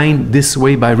your mind this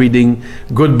way by reading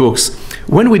good books.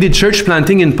 When we did church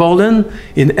planting in Poland,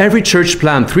 in every church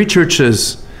plant, 3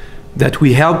 churches that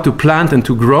we helped to plant and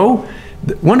to grow,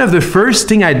 one of the first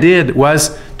thing I did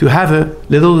was to have a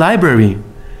little library.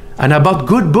 And I bought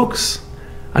good books.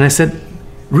 And I said,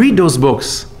 read those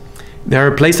books. There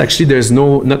are places, actually, there's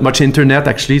not much internet,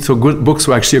 actually, so good books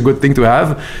were actually a good thing to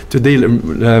have. Today,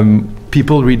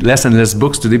 people read less and less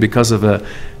books today because of the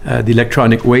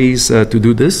electronic ways to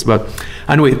do this. But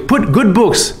anyway, put good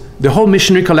books, the whole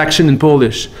missionary collection in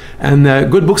Polish, and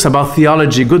good books about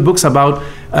theology, good books about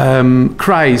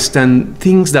Christ and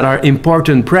things that are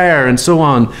important, prayer and so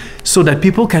on, so that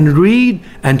people can read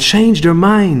and change their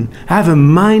mind, have a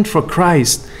mind for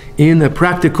Christ in a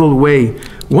practical way.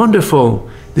 Wonderful.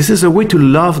 This is a way to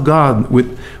love God.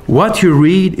 With what you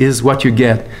read is what you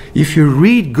get. If you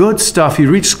read good stuff, you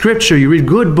read scripture, you read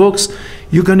good books,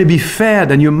 you're going to be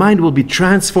fed and your mind will be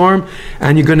transformed,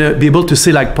 and you're going to be able to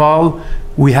say like Paul,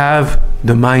 we have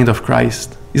the mind of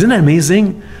Christ. Isn't that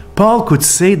amazing? Paul could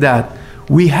say that.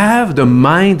 We have the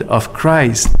mind of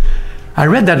Christ. I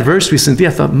read that verse recently. I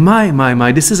thought,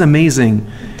 my, this is amazing.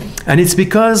 And it's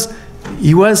because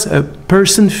he was a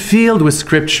person filled with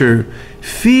scripture,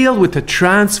 filled with a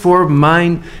transformed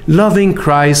mind, loving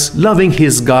Christ, loving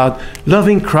his God,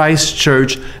 loving Christ's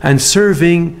church, and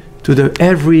serving to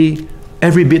every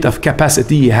bit of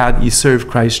capacity he had, he served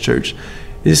Christ's church.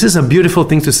 This is a beautiful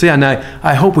thing to say, and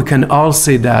I hope we can all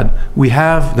say that. We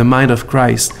have the mind of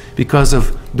Christ because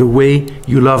of the way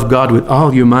you love God with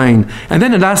all your mind. And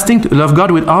then the last thing, to love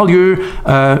God with all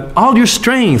your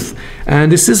strength.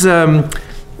 And this is a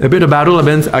bit of battle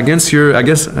against your, I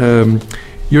guess,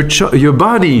 your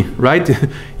body, right?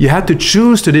 You had to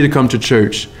choose today to come to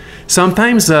church.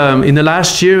 Sometimes in the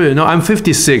last year, I'm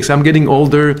 56, I'm getting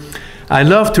older. I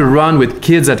love to run with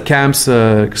kids at camps,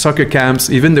 soccer camps.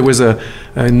 Even there was a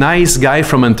nice guy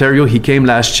from Ontario. He came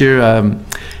last year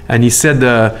and he said,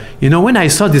 when I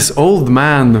saw this old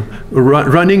man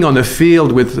running on a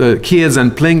field with kids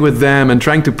and playing with them and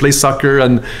trying to play soccer,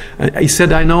 and he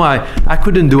said, I know I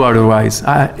couldn't do otherwise.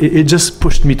 It just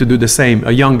pushed me to do the same.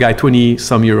 A young guy,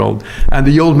 20-some-year-old. And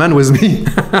the old man was me.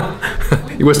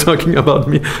 He was talking about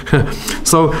me.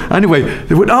 So anyway,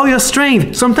 with all your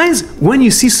strength, sometimes when you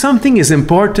see something is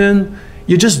important,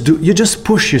 you just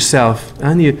push yourself,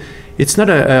 and it's not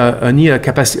only a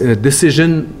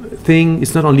decision thing.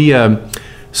 It's not only a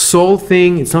soul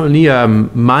thing. It's not only a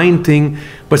mind thing,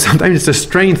 but sometimes it's a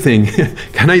strength thing.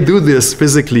 Can I do this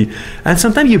physically? And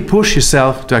sometimes you push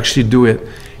yourself to actually do it.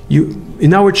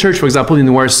 In our church, for example,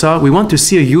 in Warsaw, we want to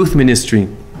see a youth ministry.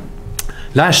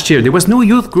 Last year, there was no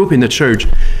youth group in the church.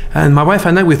 And my wife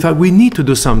and I, we thought we need to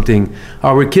do something.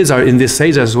 Our kids are in this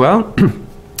age as well.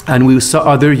 And we saw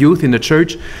other youth in the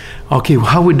church. Okay,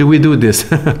 how do we do this?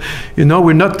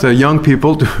 We're not young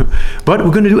people, but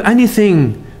we're going to do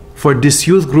anything for this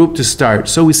youth group to start.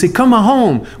 So we say, come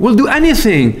home. We'll do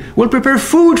anything. We'll prepare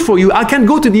food for you. I can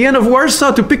go to the end of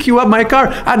Warsaw to pick you up my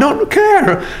car. I don't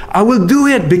care. I will do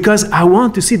it because I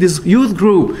want to see this youth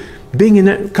group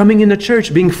coming in the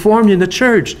church, being formed in the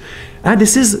church. And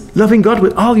this is loving God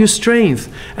with all your strength.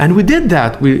 And we did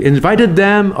that. We invited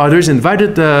them. Others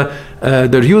invited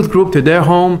the youth group to their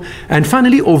home. And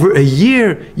finally, over a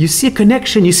year, you see a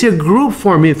connection. You see a group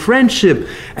forming, friendship.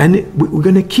 And we're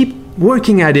going to keep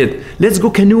working at it. Let's go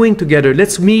canoeing together.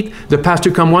 Let's meet. The pastor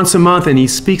comes once a month and he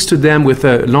speaks to them with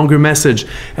a longer message.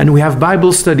 And we have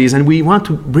Bible studies. And we want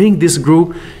to bring this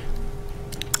group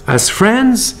as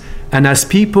friends and as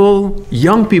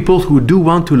young people who do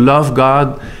want to love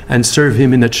God and serve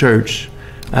Him in the church.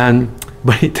 And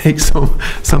but it takes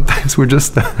sometimes we're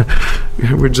just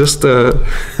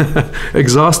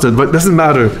exhausted, but it doesn't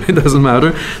matter. It doesn't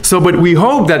matter. So, but we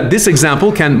hope that this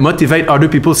example can motivate other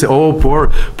people to say, oh,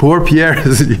 poor Pierre,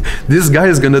 this guy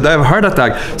is going to die of a heart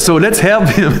attack. So let's help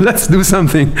him. Let's do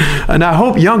something. And I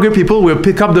hope younger people will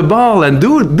pick up the ball and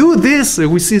do this.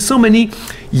 We see so many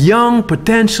young,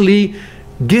 potentially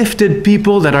gifted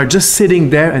people that are just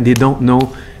sitting there and they don't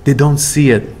know, they don't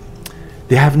see it.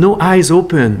 They have no eyes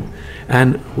open.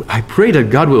 And I pray that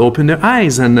God will open their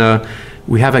eyes. And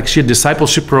we have actually a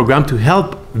discipleship program to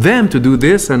help them to do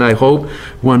this. And I hope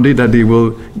one day that they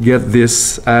will get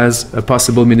this as a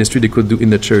possible ministry they could do in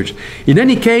the church. In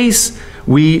any case,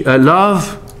 we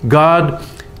love God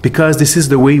because this is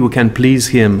the way we can please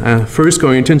Him. 1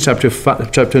 Corinthians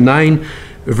chapter 9,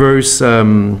 verse,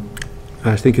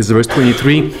 I think it's verse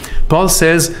 23. Paul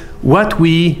says, what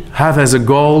we have as a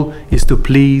goal is to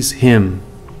please Him,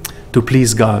 to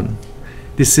please God.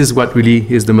 This is what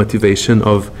really is the motivation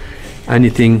of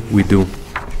anything we do.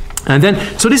 And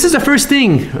then, so this is the first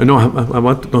thing. No,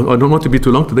 I don't want to be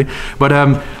too long today, but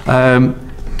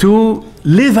to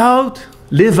live out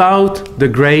the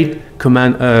great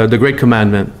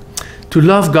commandment, to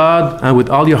love God with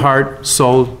all your heart,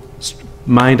 soul,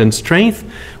 mind, and strength,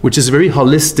 which is very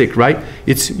holistic, right?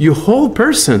 It's your whole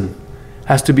person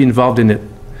has to be involved in it.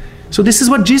 So this is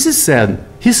what Jesus said.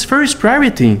 His first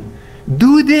priority: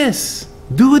 do this.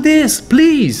 Do this,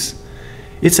 please.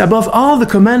 It's above all the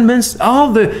commandments,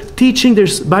 all the teaching.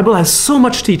 Bible has so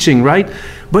much teaching, right?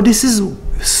 But this is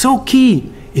so key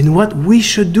in what we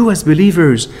should do as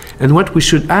believers and what we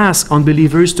should ask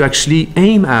unbelievers to actually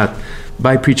aim at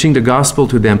by preaching the gospel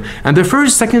to them. And the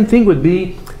second thing would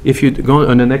be, if you go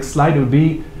on the next slide, would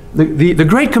be the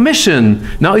Great Commission.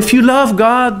 Now, if you love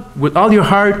God with all your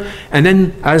heart, and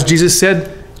then, as Jesus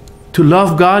said, to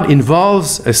love God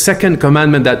involves a second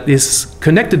commandment that is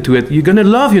connected to it. You're going to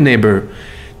love your neighbor.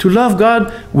 To love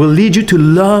God will lead you to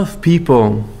love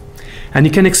people. And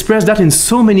you can express that in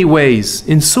so many ways.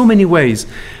 In so many ways.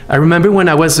 I remember when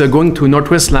I was going to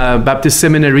Northwest Baptist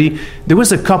Seminary, there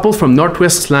was a couple from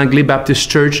Northwest Langley Baptist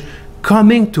Church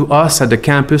coming to us at the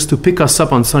campus to pick us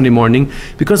up on Sunday morning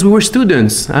because we were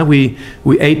students. We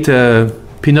ate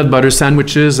peanut butter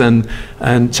sandwiches and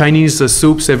Chinese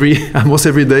soups almost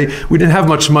every day. We didn't have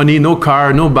much money, no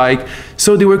car, no bike.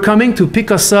 So they were coming to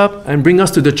pick us up and bring us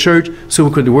to the church so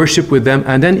we could worship with them.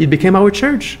 And then it became our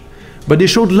church. But they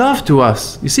showed love to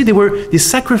us. You see, they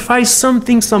sacrificed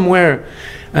something somewhere.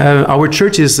 Our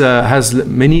church has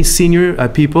many senior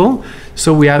people.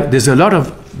 So there's a lot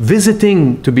of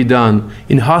visiting to be done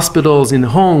in hospitals, in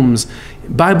homes,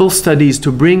 Bible studies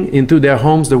to bring into their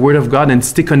homes the Word of God and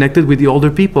stay connected with the older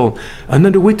people.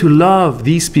 Another way to love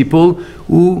these people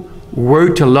who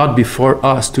worked a lot before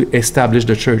us to establish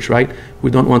the church, right?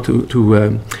 We don't want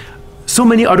to so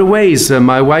many other ways.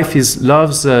 My wife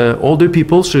loves older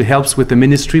people. She helps with the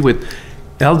ministry with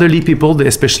elderly people,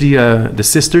 especially the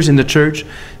sisters in the church.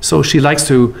 So she likes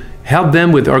to help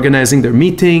them with organizing their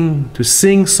meeting, to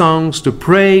sing songs, to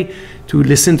pray, to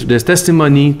listen to their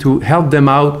testimony, to help them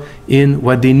out in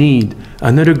what they need.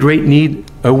 Another great need,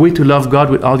 a way to love God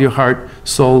with all your heart,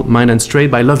 soul, mind, and strength,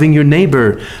 by loving your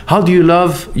neighbor. How do you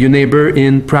love your neighbor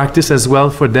in practice as well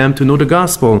for them to know the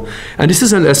gospel? And this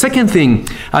is a second thing.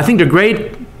 I think the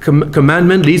great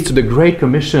commandment leads to the Great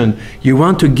Commission. You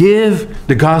want to give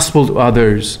the gospel to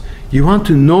others. You want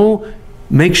to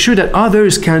make sure that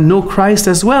others can know Christ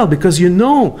as well, because you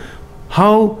know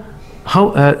how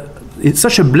it's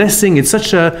such a blessing, it's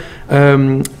such a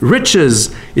riches.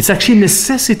 It's actually a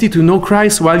necessity to know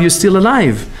Christ while you're still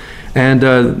alive. And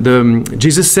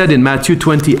Jesus said in Matthew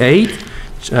 28,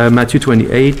 I'm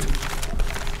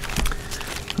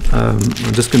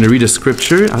just going to read a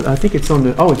scripture. I think it's on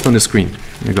the screen.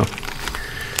 There you go.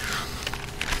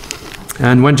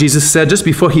 And when Jesus said, just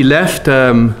before he left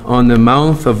on the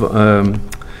mount of,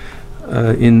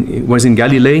 was in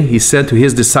Galilee, he said to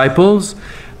his disciples,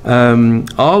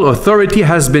 all authority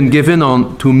has been given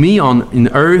to me in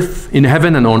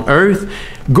heaven and on earth.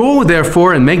 Go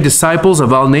therefore and make disciples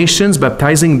of all nations,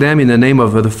 baptizing them in the name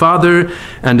of the Father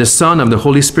and the Son and the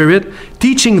Holy Spirit,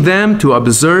 teaching them to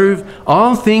observe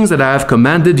all things that I have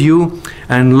commanded you.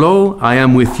 And lo, I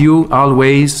am with you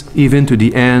always, even to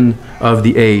the end of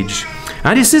the age.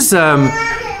 And this is a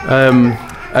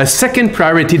second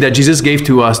priority that Jesus gave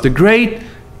to us,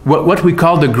 what we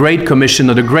call the Great Commission,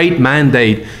 or the Great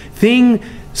Mandate.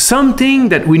 Something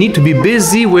that we need to be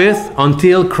busy with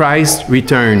until Christ's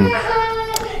return.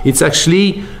 It's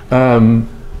actually,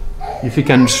 if you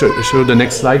can show the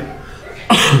next slide.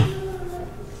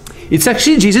 It's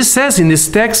actually, Jesus says in this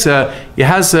text, he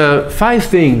has 5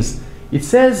 things. it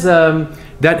says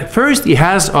that first he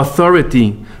has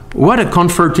authority. What a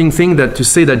comforting thing that to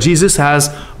say that Jesus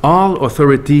has all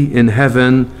authority in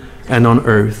heaven and on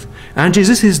earth. And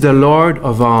Jesus is the Lord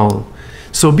of all.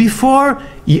 So before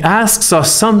he asks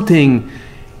us something,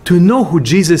 to know who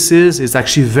Jesus is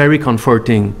actually very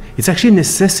comforting. It's actually a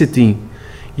necessity.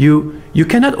 You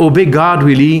cannot obey God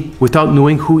really without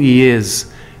knowing who he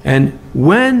is. And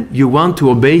when you want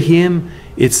to obey him,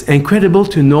 it's incredible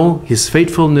to know his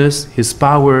faithfulness, his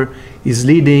power, his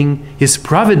leading, his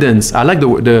providence. I like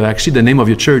actually the name of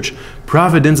your church,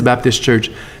 Providence Baptist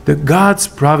Church. God's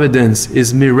providence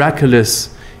is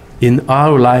miraculous in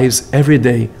our lives every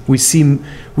day.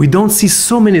 We don't see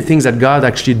so many things that God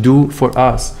actually do for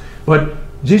us. But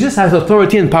Jesus has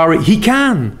authority and power. He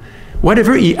can.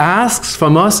 Whatever he asks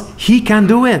from us, he can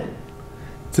do it.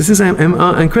 This is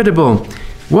incredible.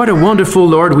 What a wonderful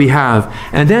Lord we have.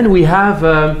 And then we have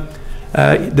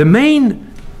the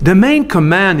main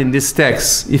command in this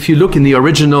text. If you look in the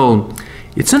original,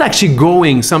 it's not actually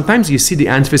going. Sometimes you see the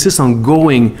emphasis on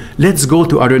going. Let's go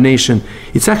to other nations.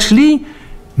 It's actually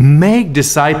make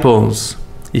disciples.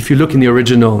 If you look in the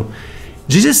original,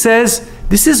 Jesus says,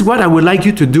 this is what I would like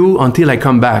you to do until I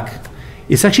come back.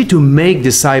 It's actually to make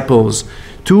disciples,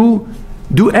 to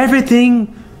do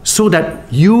everything so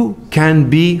that you can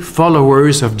be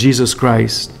followers of Jesus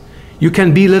Christ. You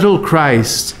can be little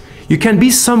Christ. You can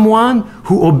be someone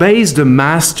who obeys the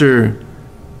Master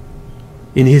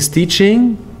in his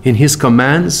teaching, in his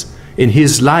commands, in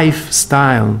his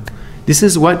lifestyle. This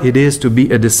is what it is to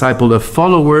be a disciple, a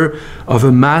follower of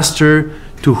a Master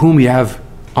to whom we have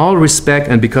all respect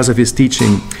and because of his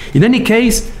teaching. In any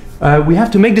case, we have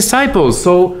to make disciples.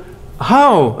 So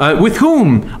how? With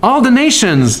whom? All the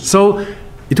nations. So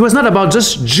it was not about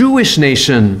just Jewish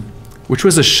nation, which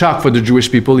was a shock for the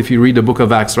Jewish people if you read the book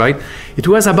of Acts, right? It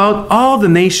was about all the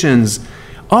nations.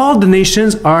 All the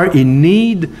nations are in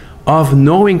need of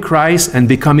knowing Christ and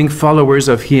becoming followers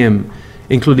of him,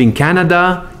 including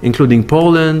Canada, including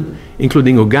Poland,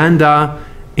 including Uganda,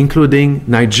 including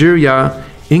Nigeria,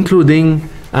 including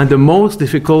the most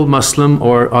difficult Muslim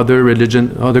or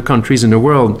other countries in the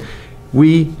world.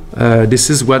 This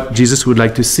is what Jesus would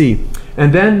like to see.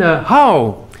 And then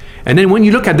how? And then when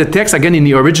you look at the text, again in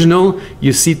the original,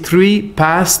 you see 3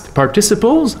 past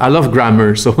participles. I love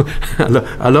grammar, so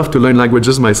I love to learn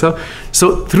languages myself.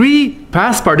 So 3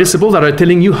 past participles that are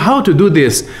telling you how to do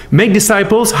this. Make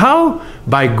disciples, how?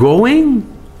 By going,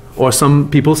 or some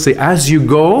people say as you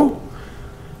go,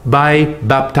 by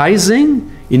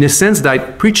baptizing, in a sense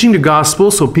that preaching the gospel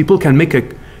so people can make a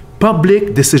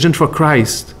public decision for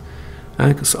Christ.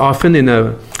 Because often in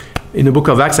the book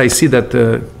of Acts, I see that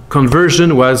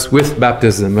conversion was with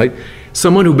baptism, right?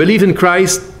 Someone who believed in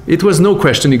Christ, it was no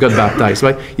question he got baptized,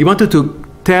 right? He wanted to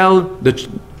tell the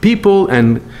people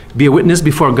and be a witness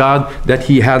before God that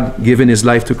he had given his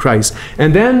life to Christ.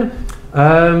 And then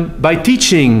by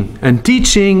teaching and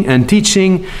teaching and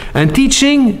teaching and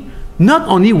teaching, not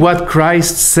only what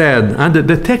Christ said, and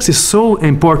the text is so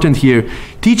important here,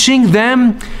 teaching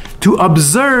them to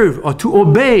observe or to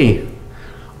obey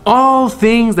all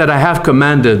things that I have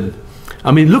commanded.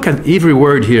 I mean, look at every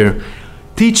word here.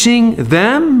 Teaching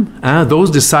them, those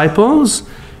disciples,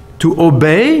 to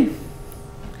obey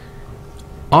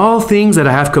all things that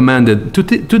I have commanded.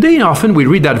 Today, often we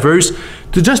read that verse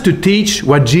just to teach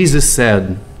what Jesus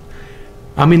said.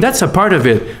 I mean, that's a part of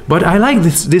it. But I like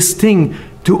this thing,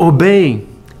 to obey.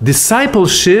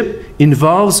 Discipleship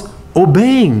involves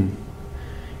obeying.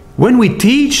 When we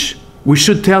teach, we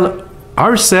should tell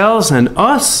ourselves and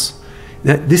us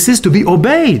that this is to be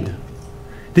obeyed.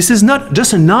 This is not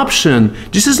just an option.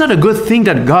 This is not a good thing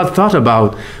that God thought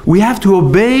about. We have to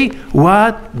obey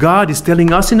what God is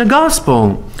telling us in the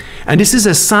gospel. And this is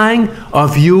a sign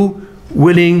of you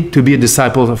willing to be a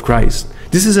disciple of Christ.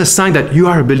 This is a sign that you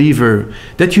are a believer,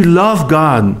 that you love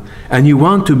God, and you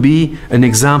want to be an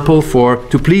example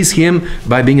to please him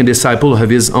by being a disciple of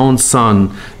his own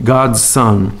Son, God's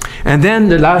Son. And then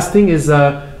the last thing is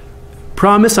a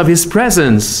promise of his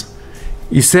presence.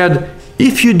 He said,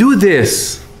 if you do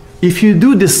this, if you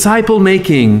do disciple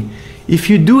making, if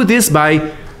you do this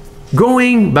by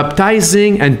going,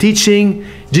 baptizing, and teaching,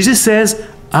 Jesus says,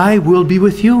 I will be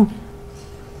with you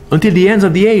until the end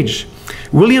of the age.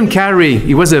 William Carey,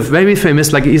 he was a very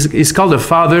famous, he's called the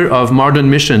father of modern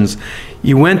missions.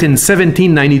 He went in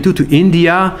 1792 to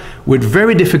India with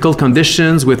very difficult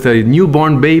conditions, with a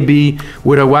newborn baby,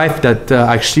 with a wife that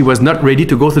actually was not ready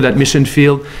to go to that mission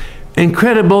field.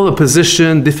 Incredible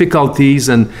opposition, difficulties,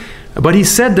 but he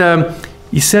said,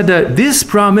 this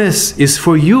promise is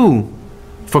for you,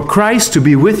 for Christ to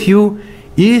be with you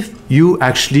if you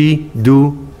actually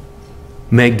do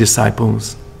make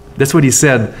disciples. That's what he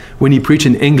said when he preached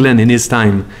in England in his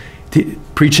time,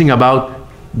 preaching about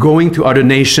going to other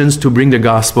nations to bring the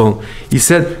gospel. He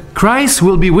said, Christ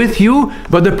will be with you,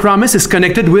 but the promise is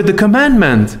connected with the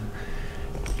commandment.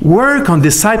 Work on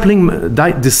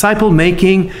disciple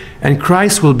making, and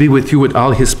Christ will be with you with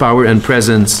all his power and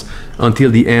presence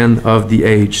until the end of the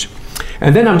age.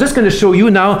 And then I'm just going to show you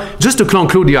now, just to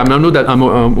conclude here, I know that I'm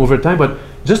over time, but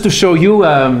just to show you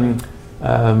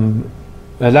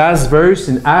the last verse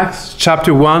in Acts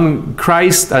chapter 1,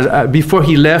 Christ, before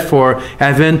he left for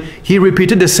heaven, he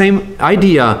repeated the same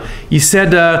idea. He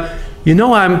said, the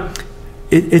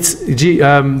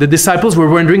disciples were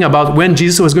wondering about when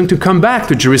Jesus was going to come back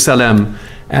to Jerusalem.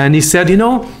 And he said,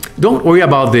 don't worry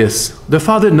about this. The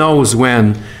Father knows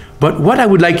when. But what I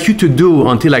would like you to do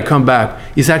until I come back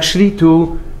is actually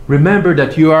to remember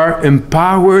that you are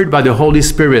empowered by the Holy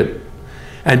Spirit.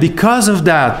 And because of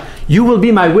that, you will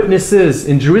be my witnesses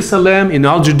in Jerusalem, in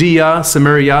all Judea,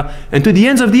 Samaria, and to the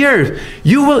ends of the earth.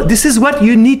 This is what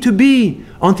you need to be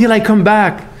until I come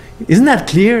back. Isn't that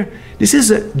clear? This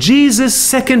is Jesus'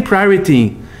 second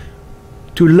priority.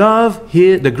 To love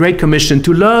the Great Commission,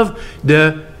 to love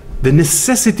the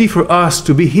necessity for us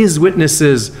to be his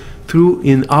witnesses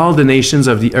in all the nations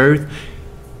of the earth.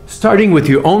 Starting with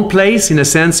your own place, in a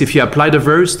sense, if you apply the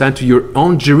verse, then to your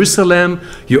own Jerusalem,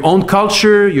 your own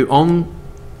culture, your own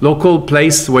local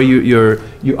place where you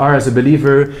are as a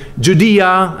believer,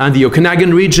 Judea and the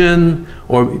Okanagan region,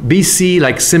 or BC,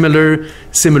 like similar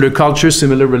culture,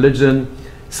 similar religion,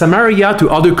 Samaria to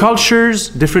other cultures,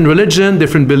 different religion,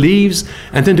 different beliefs,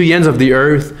 and then to the ends of the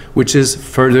earth, which is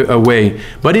further away.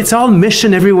 But it's all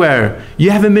mission everywhere.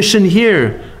 You have a mission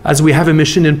here, as we have a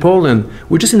mission in Poland.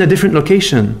 We're just in a different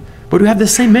location, but we have the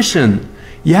same mission.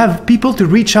 You have people to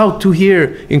reach out to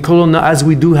here in Kelowna, as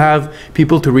we do have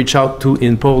people to reach out to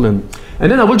in Poland.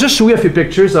 And then I will just show you a few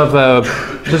pictures of,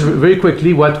 just very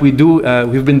quickly, what we've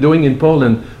been doing in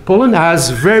Poland. Poland has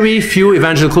very few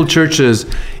evangelical churches.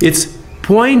 It's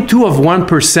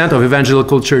 0.2% of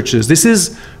evangelical churches. This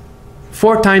is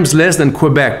 4 times less than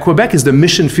Quebec. Quebec is the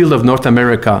mission field of North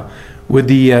America with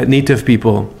the native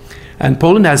people. And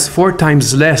Poland has 4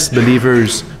 times less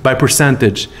believers by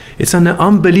percentage. It's an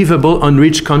unbelievable,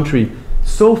 unreached country.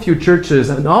 So few churches,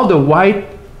 and all the white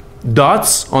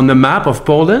dots on the map of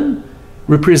Poland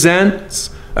represents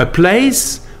a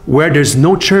place where there's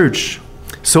no church.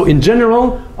 So in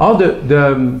general, all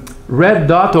the red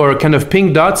dot or kind of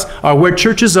pink dots are where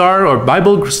churches are, or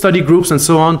Bible study groups and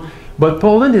so on. But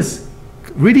Poland is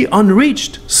really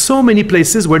unreached. So many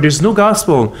places where there's no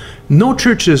gospel, no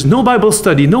churches, no Bible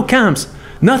study, no camps,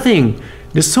 nothing.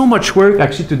 There's so much work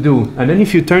actually to do. And then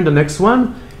if you turn the next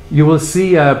one, you will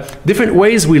see different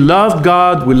ways we loved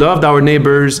God, we loved our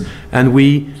neighbors, and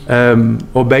we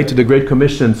obeyed to the Great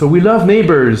Commission. So we love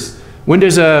neighbors. When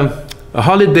there's a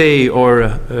holiday or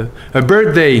a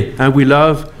birthday, and we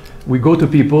go to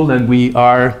people and we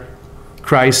are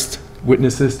Christ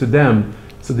witnesses to them.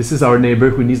 So this is our neighbor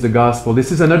who needs the gospel.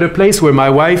 This is another place where my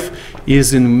wife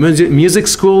is in music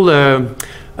school,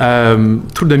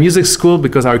 through the music school,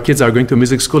 because our kids are going to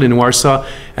music school in Warsaw,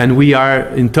 and we are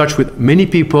in touch with many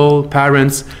people,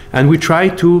 parents, and we try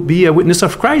to be a witness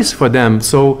of Christ for them.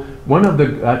 So one of the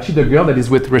girl that is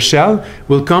with Rochelle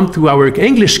will come to our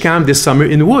English camp this summer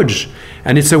in Łódź,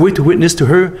 and it's a way to witness to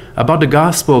her about the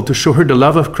gospel, to show her the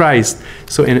love of Christ.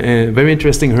 So very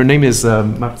interesting. Her name is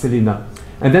Marcelina.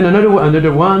 And then another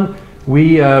one,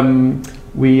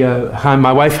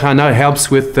 my wife Hannah helps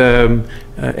with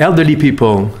elderly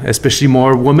people, especially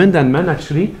more women than men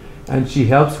actually, and she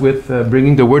helps with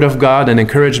bringing the word of God and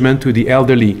encouragement to the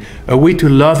elderly. A way to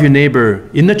love your neighbor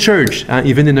in the church,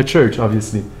 even in the church,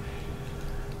 obviously.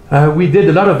 We did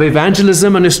a lot of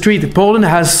evangelism on the street. Poland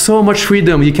has so much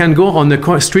freedom. You can go on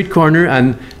the street corner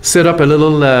and set up a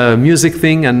little music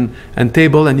thing and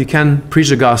table, and you can preach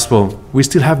the gospel. We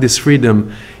still have this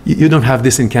freedom. You don't have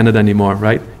this in Canada anymore,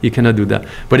 right? You cannot do that.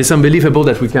 But it's unbelievable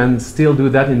that we can still do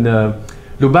that in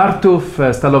Lubartów,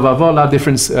 Stalowa Wola,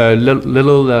 different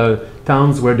little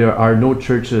towns where there are no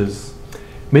churches.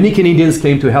 Many Canadians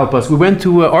came to help us. We went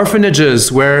to orphanages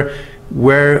where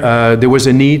there was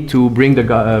a need to bring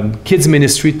the kids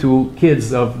ministry to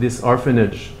kids of this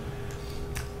orphanage.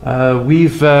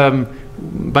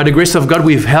 By the grace of God,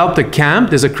 we've helped a camp.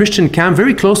 There's a Christian camp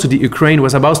very close to the Ukraine,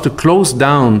 was about to close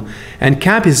down. And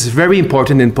camp is very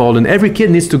important in Poland. Every kid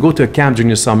needs to go to a camp during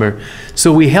the summer.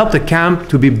 So we helped the camp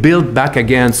to be built back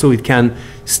again so it can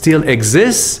still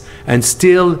exist and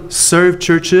still serve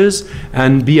churches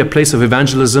and be a place of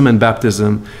evangelism and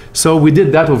baptism. So we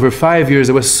did that over 5 years.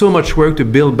 There was so much work to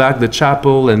build back the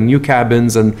chapel and new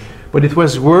cabins, but it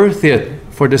was worth it.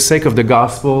 for the sake of the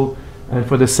gospel and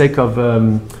for the sake of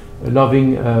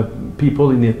loving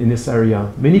people in this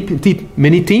area.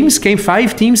 Many teams came,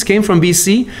 5 teams came from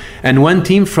BC, and 1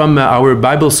 team from our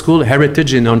Bible school,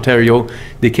 Heritage in Ontario.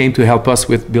 They came to help us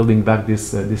with building back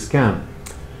this camp.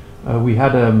 We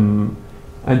had, and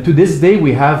to this day,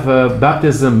 we have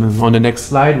baptism. On the next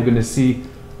slide, we're going to see,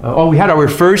 we had our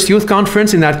first youth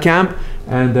conference in that camp,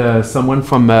 and someone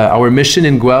from our mission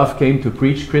in Guelph came to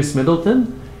preach, Chris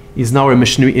Middleton. He's now a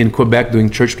missionary in Quebec, doing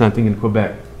church planting in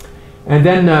Quebec. And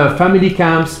then family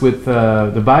camps with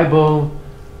the Bible.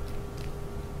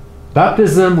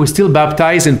 Baptism, we still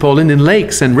baptize in Poland in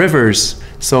lakes and rivers.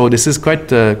 So this is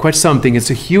quite something.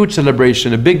 It's a huge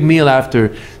celebration, a big meal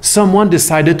after someone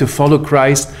decided to follow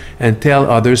Christ and tell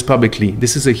others publicly.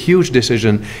 This is a huge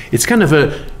decision. It's kind of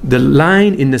the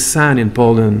line in the sand in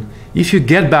Poland. If you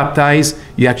get baptized,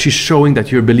 you're actually showing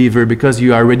that you're a believer because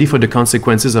you are ready for the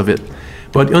consequences of it.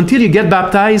 But until you get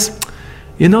baptized,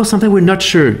 you know, sometimes we're not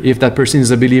sure if that person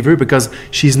is a believer because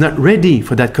she's not ready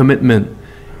for that commitment.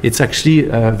 It's actually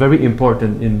very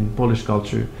important in Polish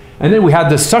culture. And then we had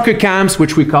the soccer camps,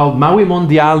 which we called Maui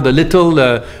Mondial, the little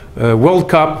World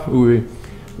Cup.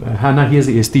 Hannah here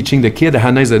is teaching the kid.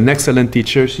 Hannah is an excellent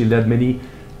teacher. She led many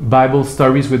Bible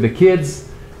stories with the kids.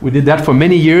 We did that for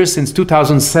many years, since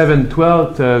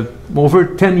 2007-12, over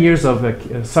 10 years of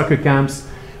soccer camps.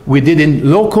 We did in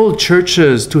local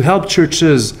churches to help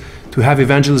churches to have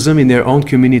evangelism in their own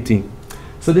community.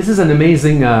 So this is an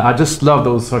amazing, I just love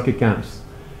those soccer camps.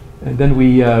 And then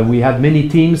we had many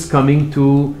teams coming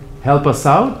to help us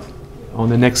out. On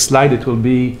the next slide, it will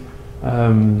be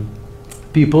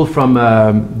people from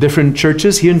different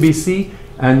churches here in BC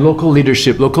and local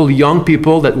leadership, local young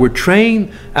people that were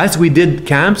trained. As we did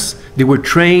camps, they were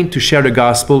trained to share the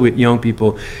gospel with young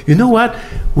people. You know what?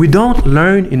 We don't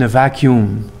learn in a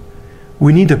vacuum.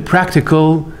 We need a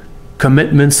practical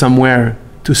commitment somewhere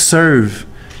to serve,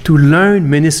 to learn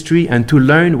ministry and to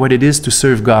learn what it is to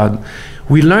serve God.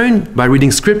 We learn by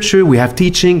reading scripture, we have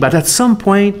teaching, but at some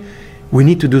point we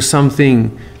need to do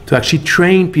something to actually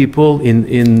train people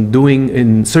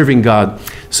in serving God.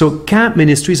 So camp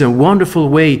ministry is a wonderful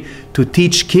way to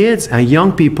teach kids and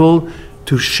young people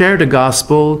to share the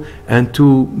gospel and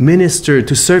to minister,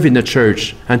 to serve in the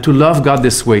church and to love God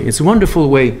this way. It's a wonderful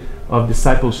way of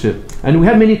discipleship. And we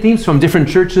have many teams from different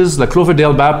churches, like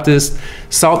Cloverdale Baptist,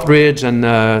 Southridge, and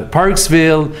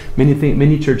Parksville,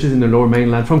 many churches in the Lower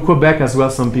Mainland. From Quebec as well,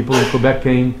 some people in Quebec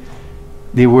came.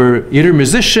 They were either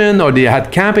musicians, or they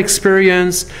had camp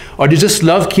experience, or they just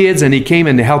love kids, and they came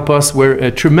and they helped us. Were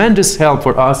a tremendous help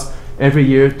for us every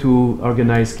year to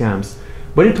organize camps.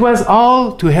 But it was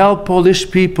all to help Polish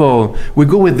people. We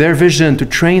go with their vision to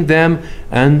train them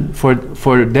and for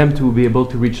them to be able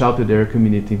to reach out to their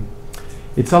community.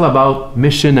 It's all about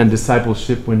mission and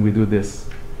discipleship when we do this.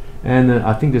 And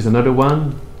I think there's another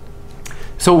one.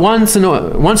 So once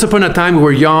upon a time we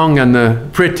were young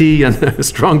and pretty and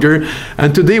stronger,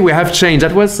 and today we have changed.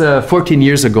 That was 14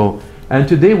 years ago. And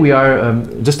today we are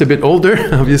just a bit older,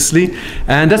 obviously,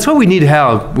 and that's why we need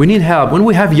help. We need help. When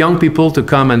we have young people to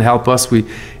come and help us,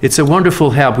 it's a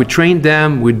wonderful help. We train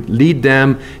them, we lead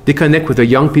them, they connect with the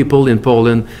young people in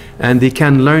Poland, and they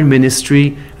can learn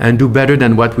ministry and do better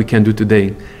than what we can do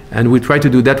today. And we try to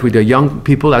do that with the young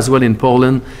people as well in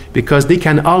Poland, because they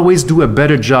can always do a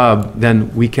better job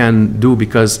than we can do,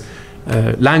 because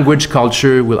language,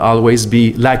 culture will always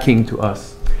be lacking to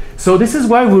us. So this is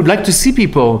why we would like to see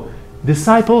people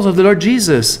disciples of the Lord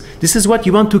Jesus. This is what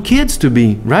you want your kids to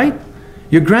be, right?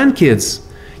 Your grandkids.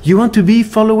 You want to be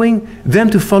following them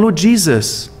to follow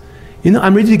Jesus. You know,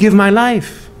 I'm ready to give my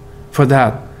life for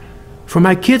that. For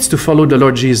my kids to follow the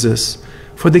Lord Jesus.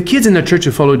 For the kids in the church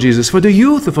to follow Jesus. For the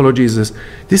youth to follow Jesus.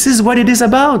 This is what it is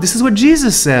about. This is what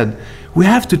Jesus said. We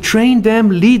have to train them,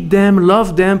 lead them,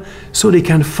 love them, so they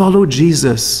can follow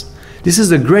Jesus. This is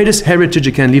the greatest heritage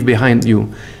you can leave behind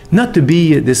you. Not to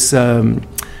be this...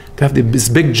 to have this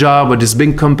big job or this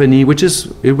big company, which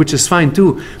is fine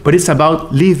too, but it's about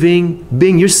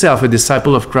being yourself a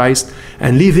disciple of Christ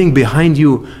and leaving behind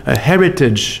you a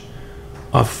heritage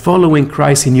of following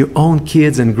Christ in your own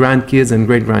kids and grandkids and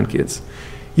great-grandkids.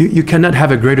 You cannot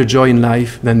have a greater joy in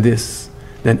life than this,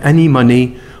 than any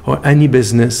money or any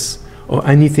business or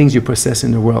any things you possess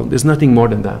in the world. There's nothing more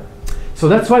than that. So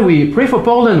that's why we pray for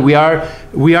Poland. We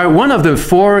are one of the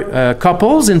 4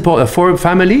 couples in 4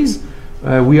 families.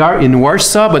 We are in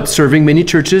Warsaw, but serving many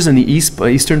churches in the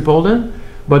eastern Poland.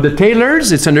 But the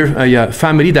Taylors, it's another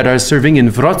family that are serving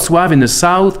in Wrocław in the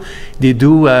south. They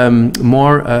do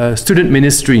more student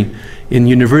ministry in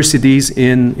universities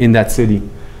in that city.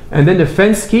 And then the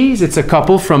Fenskys, it's a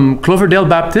couple from Cloverdale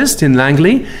Baptist in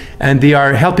Langley, and they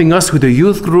are helping us with a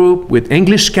youth group, with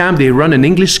English camp. They run an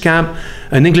English camp,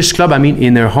 an English club,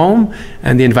 in their home,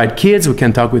 and they invite kids. We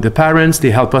can talk with the parents.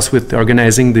 They help us with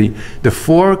organizing the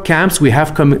 4 camps we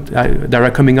have that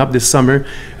are coming up this summer.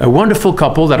 A wonderful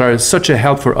couple that are such a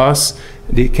help for us.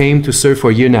 They came to serve for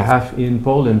a year and a half in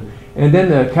Poland. And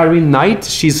then Karine Knight,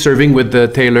 she's serving with the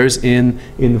Taylors in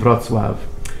Wrocław.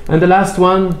 And the last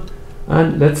one,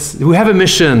 and we have a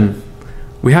mission.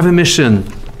 We have a mission.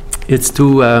 It's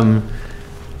to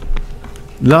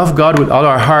love God with all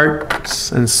our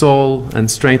hearts and soul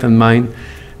and strength and mind,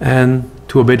 and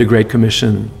to obey the Great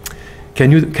Commission.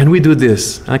 Can we do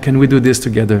this? Can we do this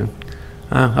together?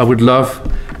 I would love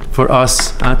for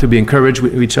us to be encouraged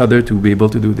with each other to be able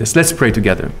to do this. Let's pray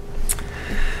together.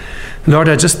 Lord,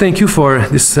 I just thank you for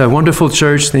this wonderful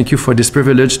church. Thank you for this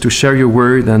privilege to share your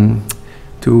word and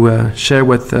to share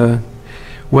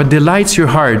what delights your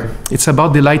heart. It's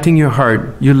about delighting your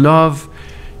heart. You love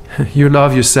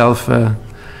yourself.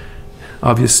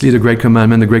 Obviously, the Great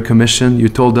Commandment, the Great Commission, you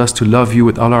told us to love you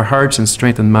with all our hearts and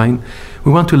strength and mind.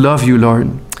 We want to love you,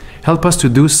 Lord. Help us to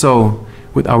do so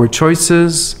with our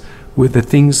choices, with the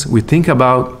things we think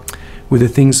about, with the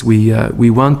things we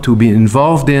want to be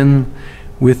involved in,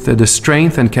 with the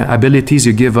strength and abilities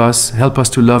you give us. Help us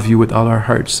to love you with all our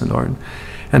hearts, Lord.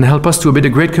 And help us to obey the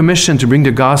Great Commission to bring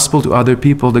the gospel to other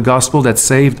people, the gospel that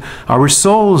saved our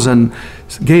souls and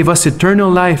gave us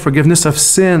eternal life, forgiveness of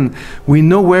sin. We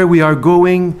know where we are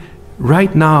going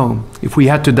right now if we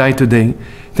had to die today.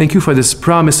 Thank you for this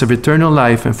promise of eternal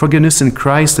life and forgiveness in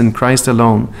Christ and Christ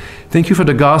alone. Thank you for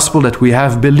the gospel that we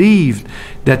have believed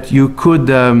that you could,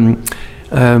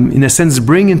 in a sense,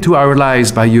 bring into our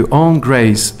lives by your own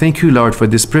grace. Thank you, Lord, for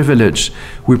this privilege.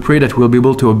 We pray that we'll be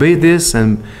able to obey this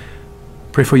and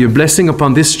pray for your blessing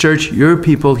upon this church, your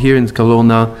people here in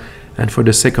Kelowna, and for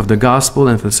the sake of the gospel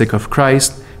and for the sake of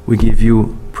Christ, we give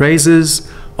you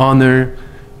praises, honor,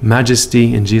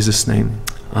 majesty in Jesus' name.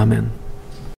 Amen.